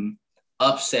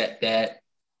upset that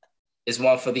is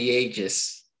one for the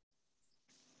ages?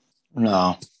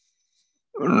 No,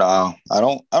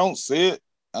 I don't see it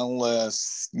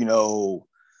unless,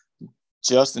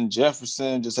 Justin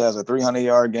Jefferson just has a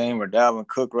 300-yard game or Dalvin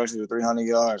Cook rushes for 300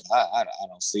 yards. I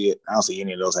don't see it. I don't see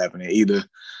any of those happening either.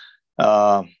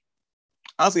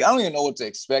 Honestly, I don't even know what to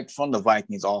expect from the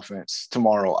Vikings offense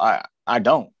tomorrow. I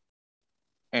don't.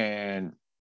 And,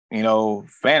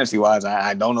 fantasy-wise,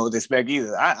 I don't know what to expect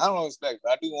either. I don't know what to expect.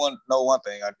 But I do want to know one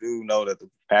thing. I do know that the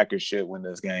Packers should win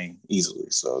this game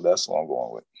easily. So that's what I'm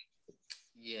going with.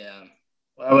 Yeah.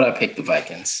 Why would I pick the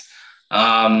Vikings?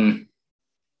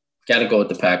 Got to go with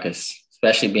the Packers,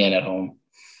 especially being at home.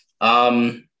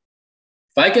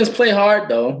 Vikings play hard,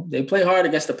 though. They play hard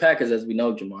against the Packers, as we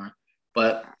know, Jamar.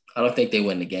 But I don't think they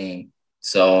win the game.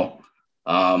 So,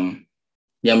 I'm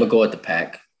going to go with the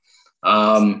Pack.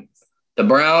 The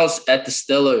Browns at the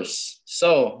Steelers.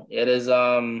 So, it is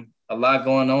a lot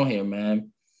going on here,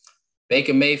 man.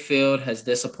 Baker Mayfield has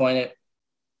disappointed.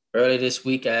 Earlier this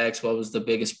week, I asked what was the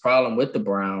biggest problem with the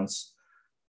Browns.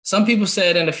 Some people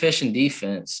said inefficient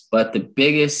defense, but the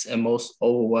biggest and most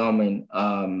overwhelming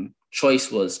choice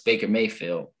was Baker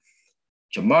Mayfield.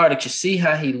 Jamar, did you see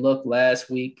how he looked last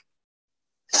week?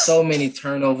 So many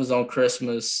turnovers on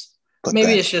Christmas.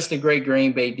 Maybe it's just a great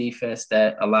Green Bay defense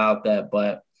that allowed that,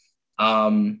 but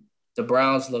the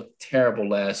Browns looked terrible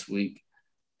last week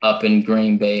up in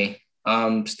Green Bay.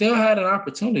 Still had an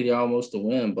opportunity almost to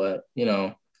win, but,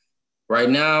 right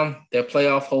now their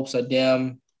playoff hopes are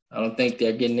dim. I don't think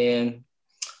they're getting in.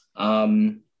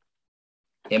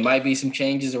 There might be some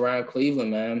changes around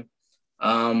Cleveland, man.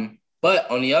 But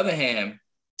on the other hand,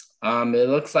 it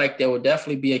looks like there will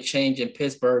definitely be a change in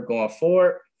Pittsburgh going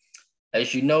forward.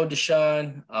 As you know,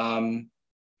 Deshaun,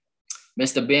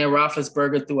 Mr. Ben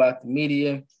Roethlisberger throughout the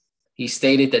media, he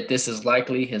stated that this is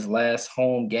likely his last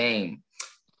home game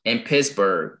in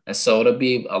Pittsburgh. And so there'll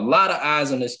be a lot of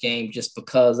eyes on this game just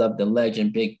because of the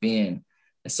legend Big Ben.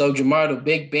 And so, Jamar, do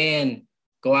Big Ben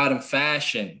go out in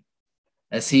fashion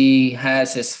as he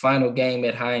has his final game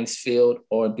at Heinz Field,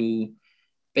 or do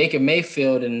Baker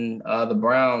Mayfield and the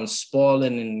Browns spoil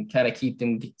it and kind of keep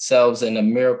themselves in a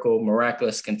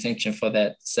miraculous contention for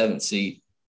that 7th seed?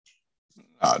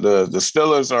 The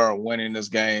Steelers are winning this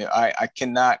game. I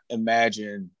cannot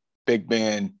imagine Big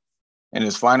Ben in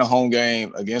his final home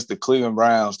game against the Cleveland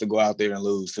Browns to go out there and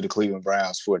lose to the Cleveland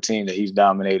Browns for a team that he's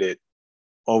dominated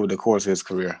over the course of his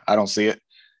career. I don't see it.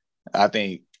 I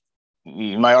think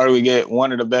you might already get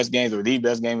one of the best games or the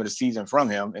best game of the season from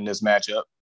him in this matchup.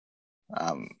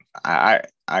 I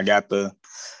got the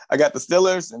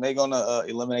Steelers, and they're gonna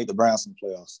eliminate the Browns in the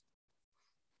playoffs.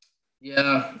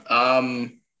 Yeah.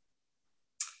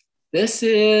 This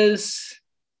is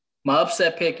my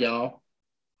upset pick, y'all.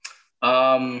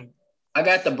 I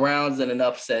got the Browns in an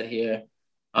upset here.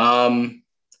 And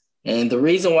the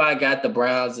reason why I got the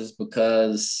Browns is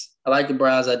because I like the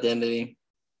Browns' identity.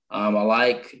 I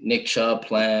like Nick Chubb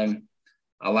playing.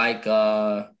 I like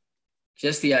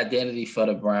just the identity for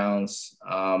the Browns.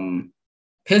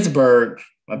 Pittsburgh,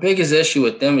 my biggest issue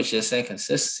with them is just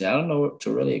inconsistency. I don't know what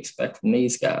to really expect from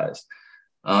these guys.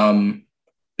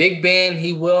 Big Ben,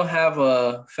 he will have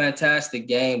a fantastic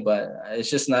game, but it's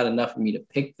just not enough for me to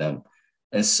pick them.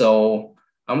 And so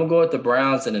I'm going to go with the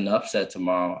Browns in an upset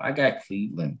tomorrow. I got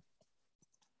Cleveland.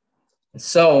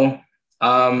 So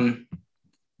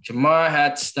Jamar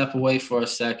had to step away for a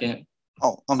second.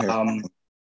 Oh, I'm here.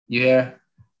 You here?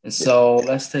 And so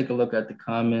let's take a look at the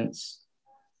comments.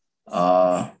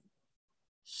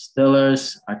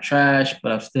 Steelers are trash,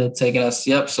 but I'm still taking us.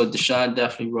 Yep. So Deshaun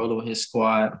definitely rolled with his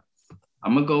squad.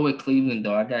 I'm gonna go with Cleveland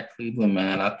though. I got Cleveland,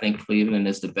 man. I think Cleveland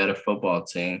is the better football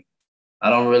team.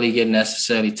 I don't really get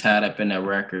necessarily tied up in that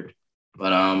record,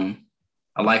 but I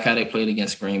like how they played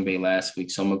against Green Bay last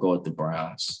week, so I'm gonna go with the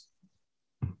Browns.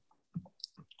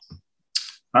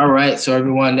 All right, so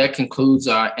everyone, that concludes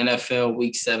our NFL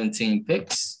Week 17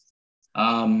 picks.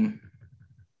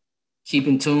 Keep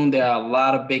in tune. There are a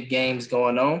lot of big games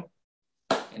going on,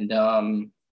 and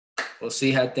we'll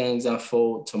see how things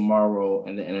unfold tomorrow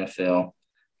in the NFL.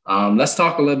 Let's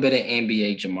talk a little bit of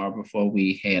NBA, Jamar, before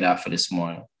we head out for this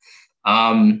morning.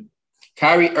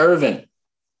 Kyrie Irving,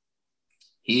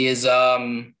 he is,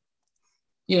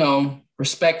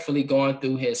 respectfully going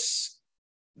through his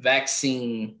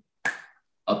vaccine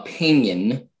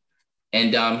opinion,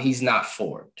 and he's not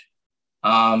for it.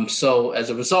 So as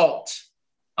a result,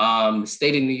 the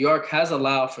state of New York has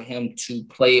allowed for him to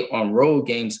play on road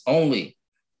games only.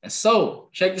 And so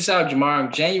check this out, Jamar.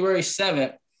 On January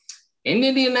 7th, in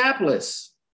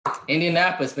Indianapolis,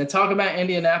 been talking about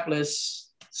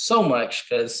Indianapolis so much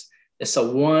because it's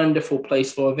a wonderful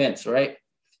place for events, right?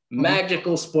 Mm-hmm.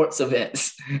 Magical sports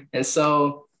events. And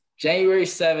so January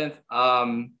 7th,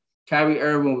 Kyrie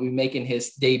Irving will be making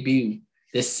his debut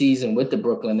this season with the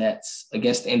Brooklyn Nets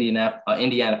against Indiana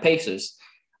Pacers.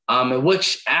 In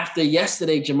which after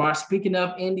yesterday, Jamar, speaking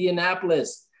of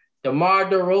Indianapolis, DeMar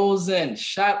DeRozan,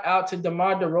 shout out to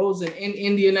DeMar DeRozan in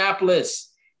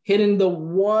Indianapolis, hitting the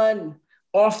one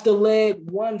off the leg,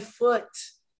 1 foot,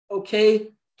 okay?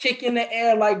 Kick in the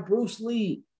air like Bruce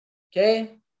Lee,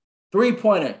 okay?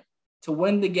 3-pointer to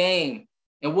win the game,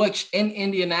 in which in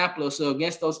Indianapolis, so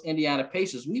against those Indiana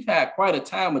Pacers, we've had quite a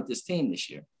time with this team this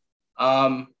year.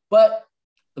 But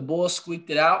the Bulls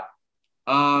squeaked it out.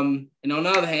 And on the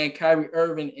other hand, Kyrie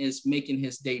Irving is making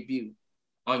his debut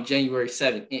on January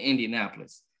 7th in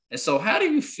Indianapolis. And so how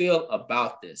do you feel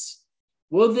about this?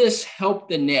 Will this help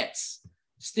the Nets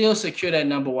still secure that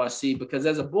number 1 seed? Because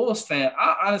as a Bulls fan,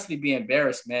 I'll honestly be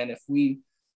embarrassed, man, if we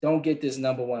don't get this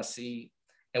number 1 seed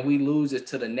and we lose it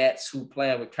to the Nets who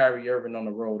playing with Kyrie Irving on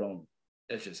the road only.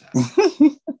 That's just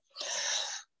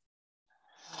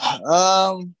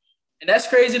how. And that's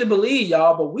crazy to believe,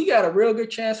 y'all, but we got a real good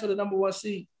chance for the number 1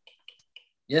 seed.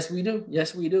 Yes, we do.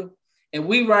 Yes, we do. And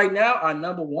we right now are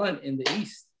number 1 in the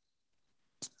East.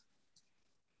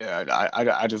 Yeah,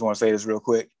 I just want to say this real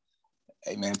quick.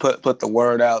 Hey, man, put the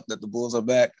word out that the Bulls are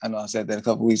back. I know I said that a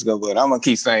couple weeks ago, but I'm going to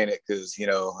keep saying it because, I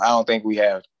don't think we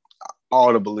have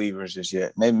all the believers just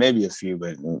yet. Maybe a few,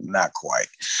 but not quite.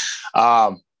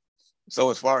 So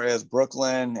as far as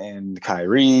Brooklyn and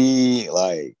Kyrie,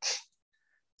 I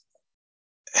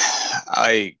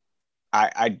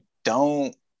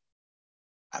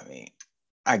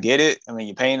get it.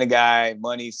 You're paying the guy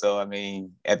money. So,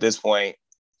 at this point,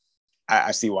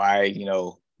 I see why,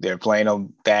 they're playing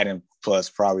on that, and plus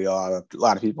probably a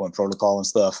lot of people in protocol and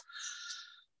stuff.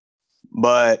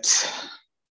 But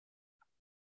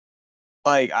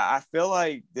I feel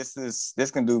like this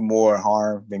can do more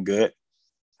harm than good.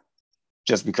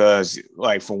 Just because,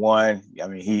 for one,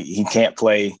 he can't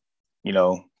play, he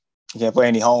can't play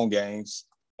any home games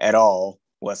at all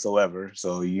whatsoever.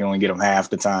 So you only get him half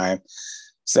the time.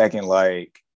 Second,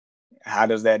 how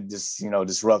does that just,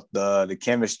 disrupt the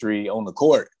chemistry on the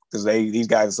court? Because these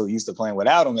guys are so used to playing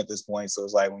without him at this point. So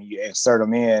it's when you insert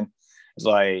them in, it's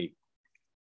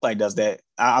does that?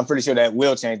 I'm pretty sure that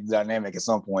will change the dynamic at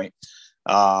some point.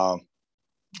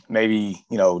 Maybe,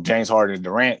 James Harden and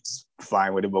Durant's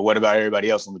fine with it, but what about everybody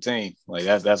else on the team?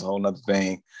 That's a whole nother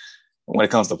thing. When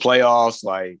it comes to playoffs,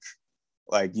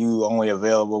 you only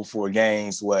available for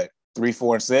games, 3,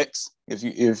 4, and 6? If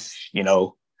you're in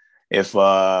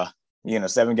a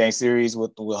 7-game series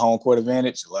with home court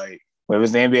advantage, what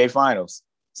was the NBA Finals?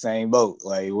 Same boat.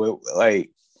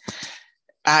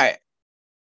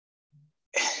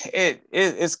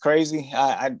 It's crazy.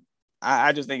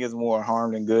 I just think it's more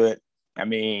harm than good. I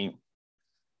mean,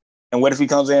 and what if he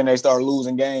comes in and they start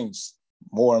losing games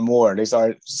more and more? They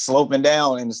start sloping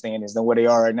down in the standings than where they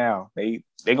are right now.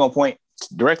 They're gonna point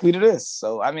directly to this.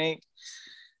 So I mean,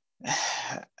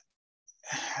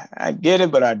 I get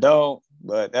it, but I don't.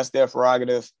 But that's their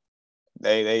prerogative.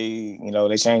 They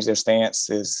they changed their stance.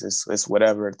 It's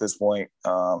whatever at this point.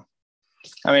 I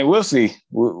mean, we'll see.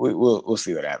 We'll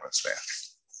see what happens, man.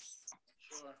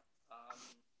 Sure.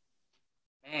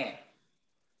 Man,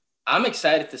 I'm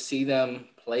excited to see them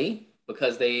play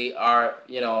because they are,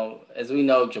 as we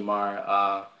know,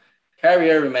 Jamar, Kyrie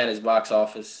Irving, man, is box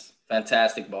office,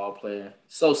 fantastic ball player,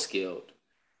 so skilled,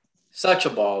 such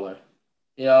a baller,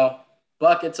 you know,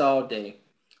 buckets all day.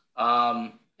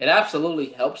 It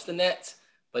absolutely helps the Nets,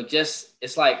 but just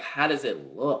it's like, how does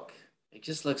it look? It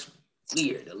just looks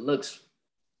weird. It looks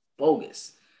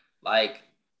bogus. Like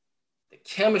the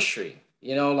chemistry,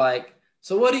 like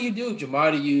so what do,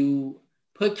 Jamar? Do you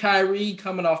put Kyrie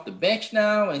coming off the bench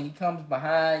now and he comes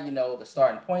behind, the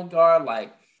starting point guard?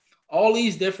 Like all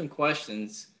these different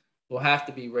questions will have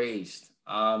to be raised.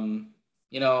 You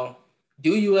know,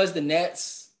 do you as the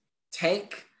Nets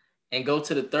tank and go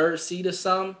to the third seed or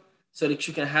some so that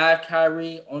you can have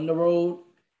Kyrie on the road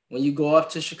when you go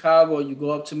up to Chicago or you go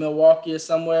up to Milwaukee or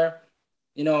somewhere?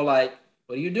 Like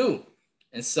what do you do?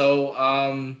 And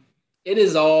so it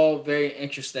is all very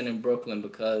interesting in Brooklyn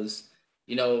because,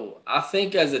 I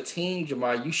think as a team,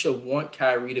 Jamar, you should want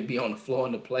Kyrie to be on the floor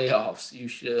in the playoffs. You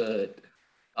should,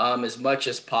 as much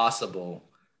as possible.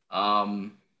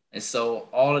 And so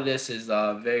all of this is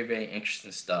very, very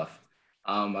interesting stuff.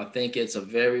 I think it's a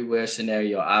very weird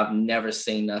scenario. I've never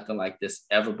seen nothing like this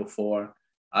ever before.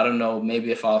 I don't know,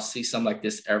 maybe if I'll see something like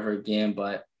this ever again,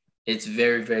 but it's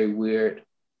very, very weird.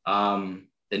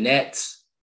 The Nets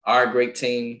are a great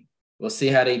team. We'll see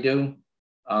how they do.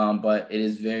 But it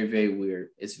is very, very weird.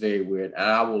 It's very weird. And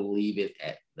I will leave it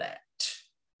at that.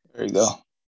 There you go.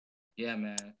 Yeah,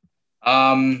 man.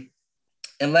 And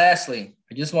lastly,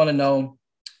 I just want to know,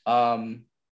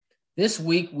 this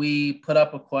week we put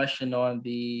up a question on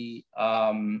the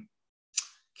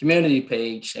community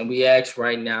page, and we asked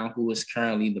right now who is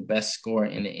currently the best scorer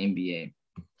in the NBA.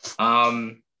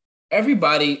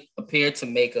 Everybody appeared to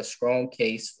make a strong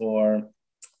case for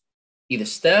either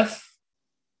Steph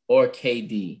or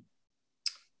KD.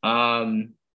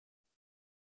 And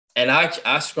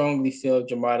I strongly feel,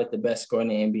 Jamar, that the best scorer in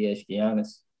the NBA is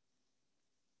Giannis.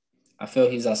 I feel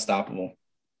he's unstoppable.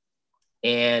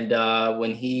 And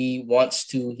when he wants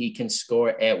to, he can score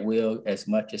at will as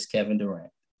much as Kevin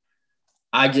Durant.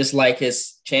 I just like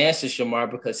his chances, Jamar,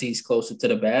 because he's closer to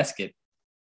the basket,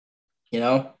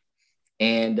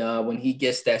 And when he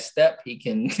gets that step, he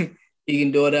can he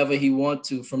can do whatever he wants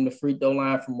to from the free throw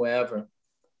line, from wherever.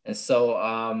 And so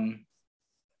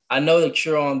I know that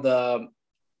you're on the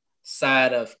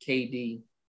side of KD.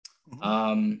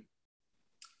 I'm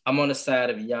on the side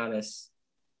of Giannis.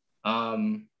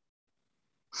 I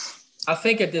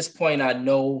think at this point, I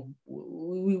know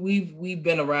we've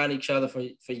been around each other for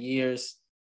years,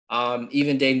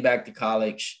 even dating back to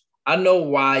college. I know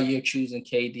why you're choosing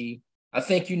KD. I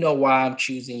think you know why I'm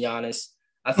choosing Giannis.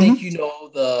 I think you know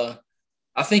the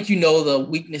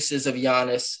weaknesses of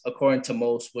Giannis, according to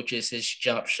most, which is his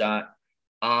jump shot.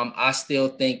 I still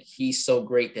think he's so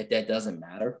great that doesn't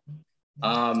matter.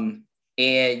 And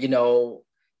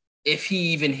if he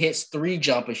even hits 3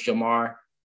 jumpers, Jamar,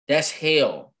 that's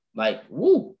hell. Like,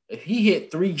 woo! If he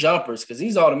hit 3 jumpers, because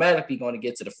he's automatically going to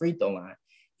get to the free throw line.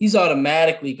 He's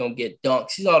automatically going to get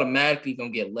dunks. He's automatically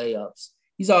going to get layups.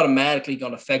 He's automatically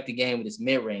going to affect the game with his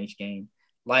mid-range game.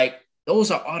 Like,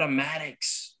 those are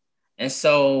automatics. And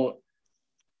so,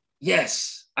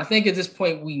 yes, I think at this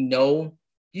point we know.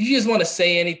 You just want to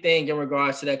say anything in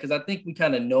regards to that? Because I think we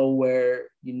kind of know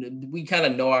we kind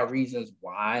of know our reasons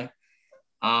why.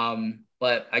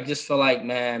 But I just feel like,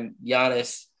 man,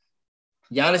 Giannis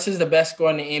is the best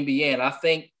scorer in the NBA. And I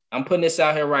think I'm putting this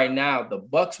out here right now. The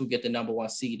Bucks will get the number 1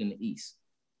 seed in the East.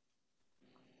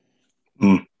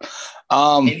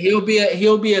 And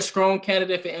he'll be a strong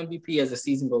candidate for MVP as the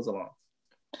season goes along.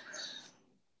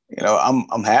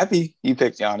 I'm happy you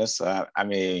picked Giannis. I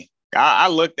mean, I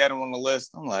looked at him on the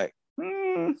list. I'm like,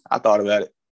 I thought about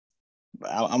it.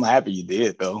 I'm happy you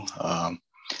did though.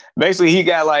 Basically, he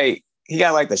got like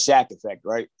the Shaq effect,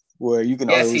 right? Where you can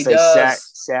always say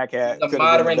Shaq could have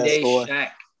been the best scorer.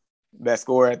 Shaq. Best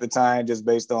scorer at the time, just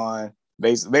based on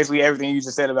basically everything you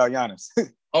just said about Giannis.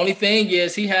 Only thing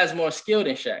is he has more skill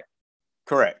than Shaq.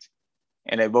 Correct.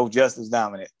 And they're both just as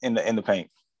dominant in the paint.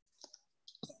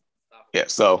 Yeah,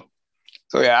 so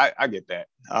yeah, I get that.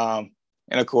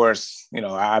 And of course,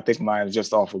 I picked mine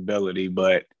just off ability,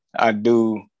 but I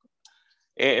do.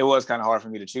 it was kind of hard for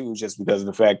me to choose just because of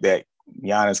the fact that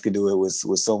Giannis could do it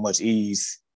with so much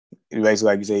ease. Basically,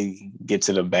 like you say, get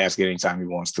to the basket anytime he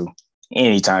wants to,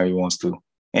 and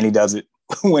he does it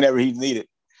whenever he's needed.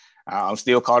 I'm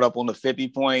still caught up on the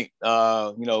 50-point,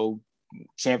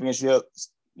 championship,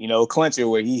 clincher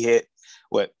where he hit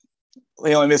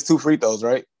he only missed 2 free throws,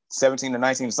 right? 17 to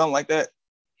 19, something like that.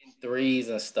 Threes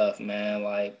and stuff, man.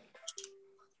 Like,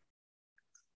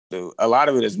 dude, a lot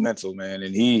of it is mental, man,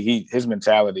 and his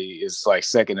mentality is like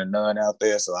second to none out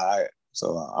there. So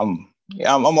I'm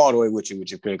all the way with you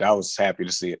with your pick. I was happy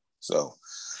to see it. So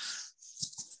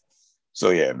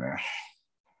yeah, man.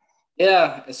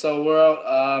 Yeah. So, world,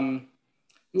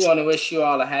 we want to wish you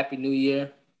all a happy new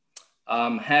year.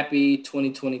 Happy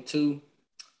 2022.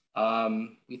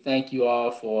 We thank you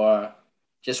all for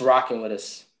just rocking with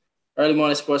us. Early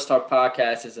Morning Sports Talk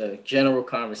Podcast is a general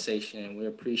conversation, and we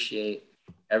appreciate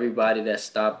everybody that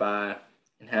stopped by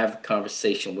and have a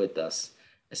conversation with us.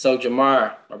 And so,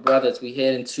 Jamar, my brother, as we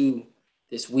head into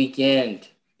this weekend,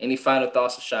 any final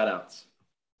thoughts or shout outs?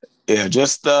 Yeah,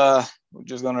 we're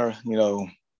just gonna,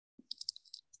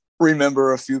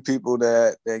 remember a few people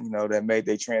that made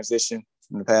their transition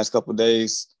in the past couple of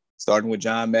days, starting with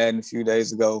John Madden a few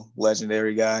days ago,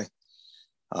 legendary guy.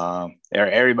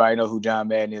 Everybody know who John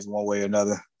Madden is one way or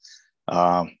another.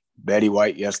 Betty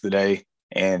White yesterday,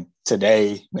 and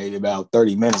today, maybe about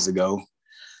 30 minutes ago,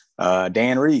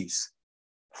 Dan Reeves,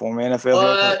 former NFL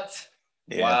head coach.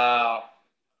 Yeah.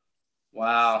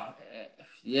 Wow.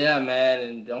 Yeah, man.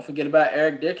 And don't forget about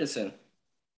Eric Dickerson.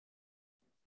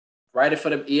 Writer for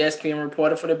the ESPN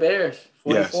reporter for the Bears.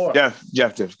 44. Yes,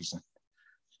 Jeff Dickerson.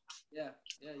 Yeah.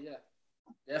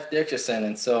 Jeff Dickerson.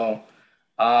 And so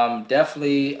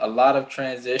definitely a lot of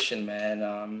transition,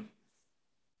 man,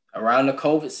 around the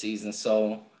COVID season.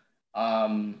 So,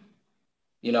 I'll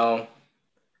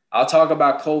talk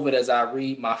about COVID as I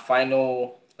read my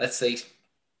final, let's say,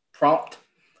 prompt.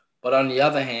 But on the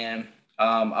other hand,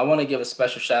 I want to give a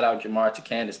special shout out, Jamar, to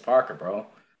Candace Parker, bro.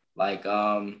 Like,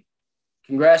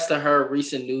 congrats to her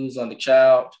recent news on the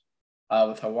child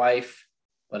with her wife.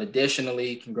 But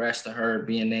additionally, congrats to her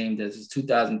being named as the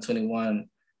 2021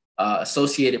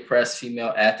 Associated Press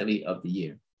Female Athlete of the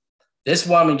Year. This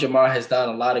woman, Jamar, has done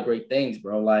a lot of great things,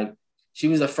 bro. Like, she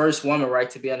was the first woman, right,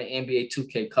 to be on the NBA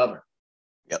 2K cover.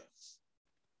 Yep.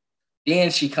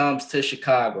 Then she comes to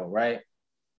Chicago, right?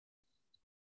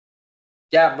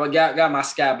 Got my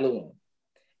sky blue on.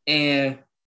 And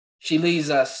she leads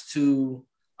us to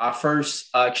our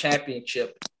first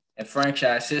championship in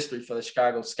franchise history for the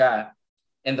Chicago Sky.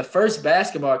 And the first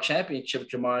basketball championship,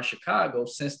 Jamar, in Chicago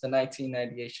since the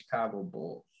 1998 Chicago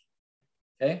Bulls.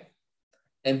 Okay?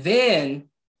 And then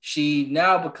she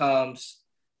now becomes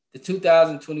the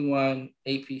 2021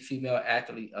 AP Female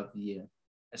Athlete of the Year.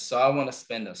 And so I want to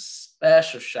spend a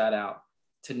special shout out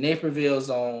to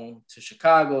Naperville's own, to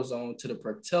Chicago's own, to the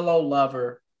Portillo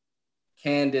lover,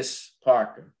 Candace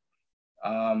Parker.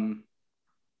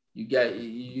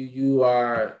 You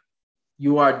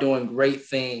are doing great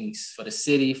things for the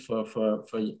city, for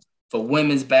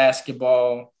women's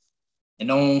basketball,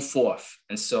 and on forth.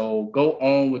 And so go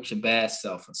on with your bad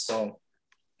self. And so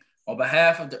on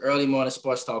behalf of the Early Morning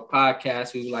Sports Talk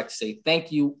Podcast, we would like to say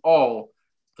thank you all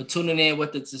for tuning in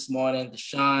with us this morning.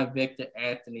 Deshaun, Victor,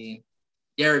 Anthony,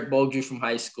 Derek Beaudry from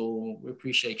high school. We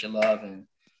appreciate your love. And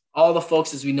all the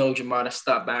folks, as we know, Jamar, that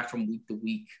stop by from week to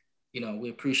week. We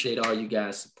appreciate all you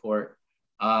guys' support.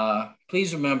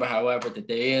 Please remember, however, that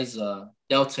there is a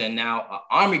Delta and now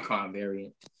an Omicron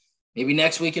variant. Maybe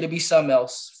next week it'll be something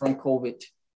else from COVID.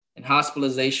 And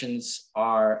hospitalizations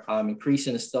are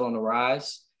increasing and still on the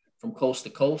rise from coast to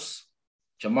coast.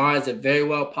 Jamar, is it very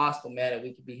well possible, man, that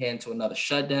we could be heading to another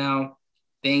shutdown?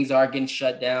 Things are getting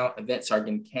shut down. Events are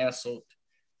getting canceled.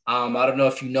 I don't know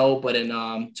if you know, but in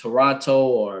Toronto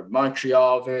or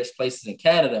Montreal, various places in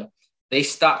Canada, they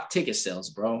stopped ticket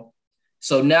sales, bro.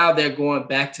 So now they're going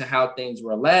back to how things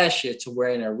were last year, to where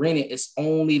in an arena, it's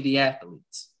only the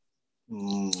athletes.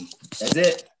 That's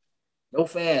it. No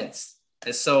fans.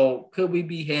 And so could we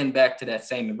be heading back to that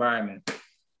same environment?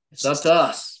 It's up to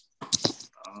us.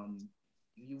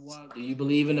 Do you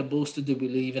believe in the booster? Do you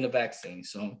believe in the vaccine?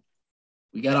 So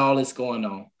we got all this going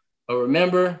on. But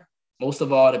remember, most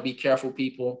of all, to be careful,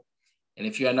 people. And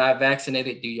if you're not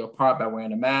vaccinated, do your part by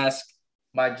wearing a mask.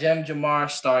 My gym, Jamar,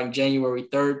 starting January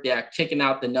 3rd, they are kicking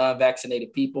out the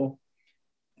non-vaccinated people.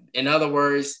 In other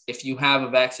words, if you have a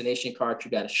vaccination card,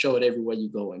 you got to show it everywhere you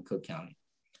go in Cook County.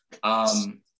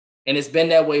 And it's been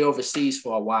that way overseas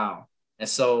for a while. And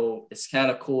so it's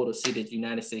kind of cool to see that the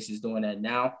United States is doing that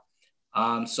now.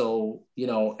 So,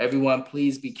 everyone,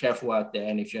 please be careful out there.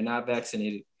 And if you're not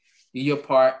vaccinated, do your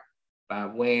part by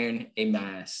wearing a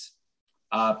mask.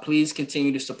 Please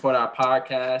continue to support our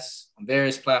podcast on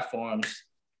various platforms,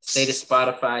 stay to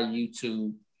Spotify,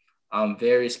 YouTube,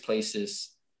 various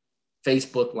places,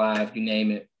 Facebook Live, you name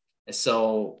it. And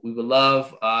so we would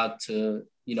love to,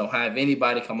 have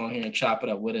anybody come on here and chop it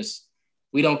up with us.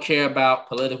 We don't care about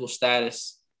political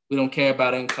status. We don't care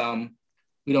about income.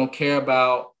 We don't care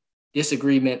about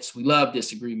disagreements. We love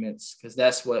disagreements because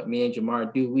that's what me and DeMar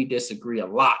do. We disagree a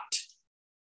lot,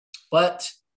 but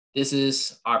this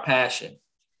is our passion.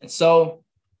 And so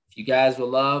if you guys would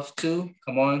love to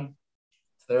come on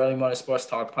to the Early Morning Sports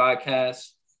Talk podcast,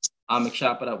 and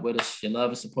chop it up with us. Your love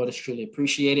and support is truly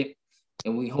appreciated.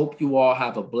 And we hope you all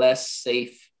have a blessed,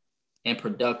 safe, and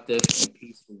productive and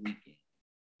peaceful weekend.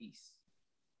 Peace.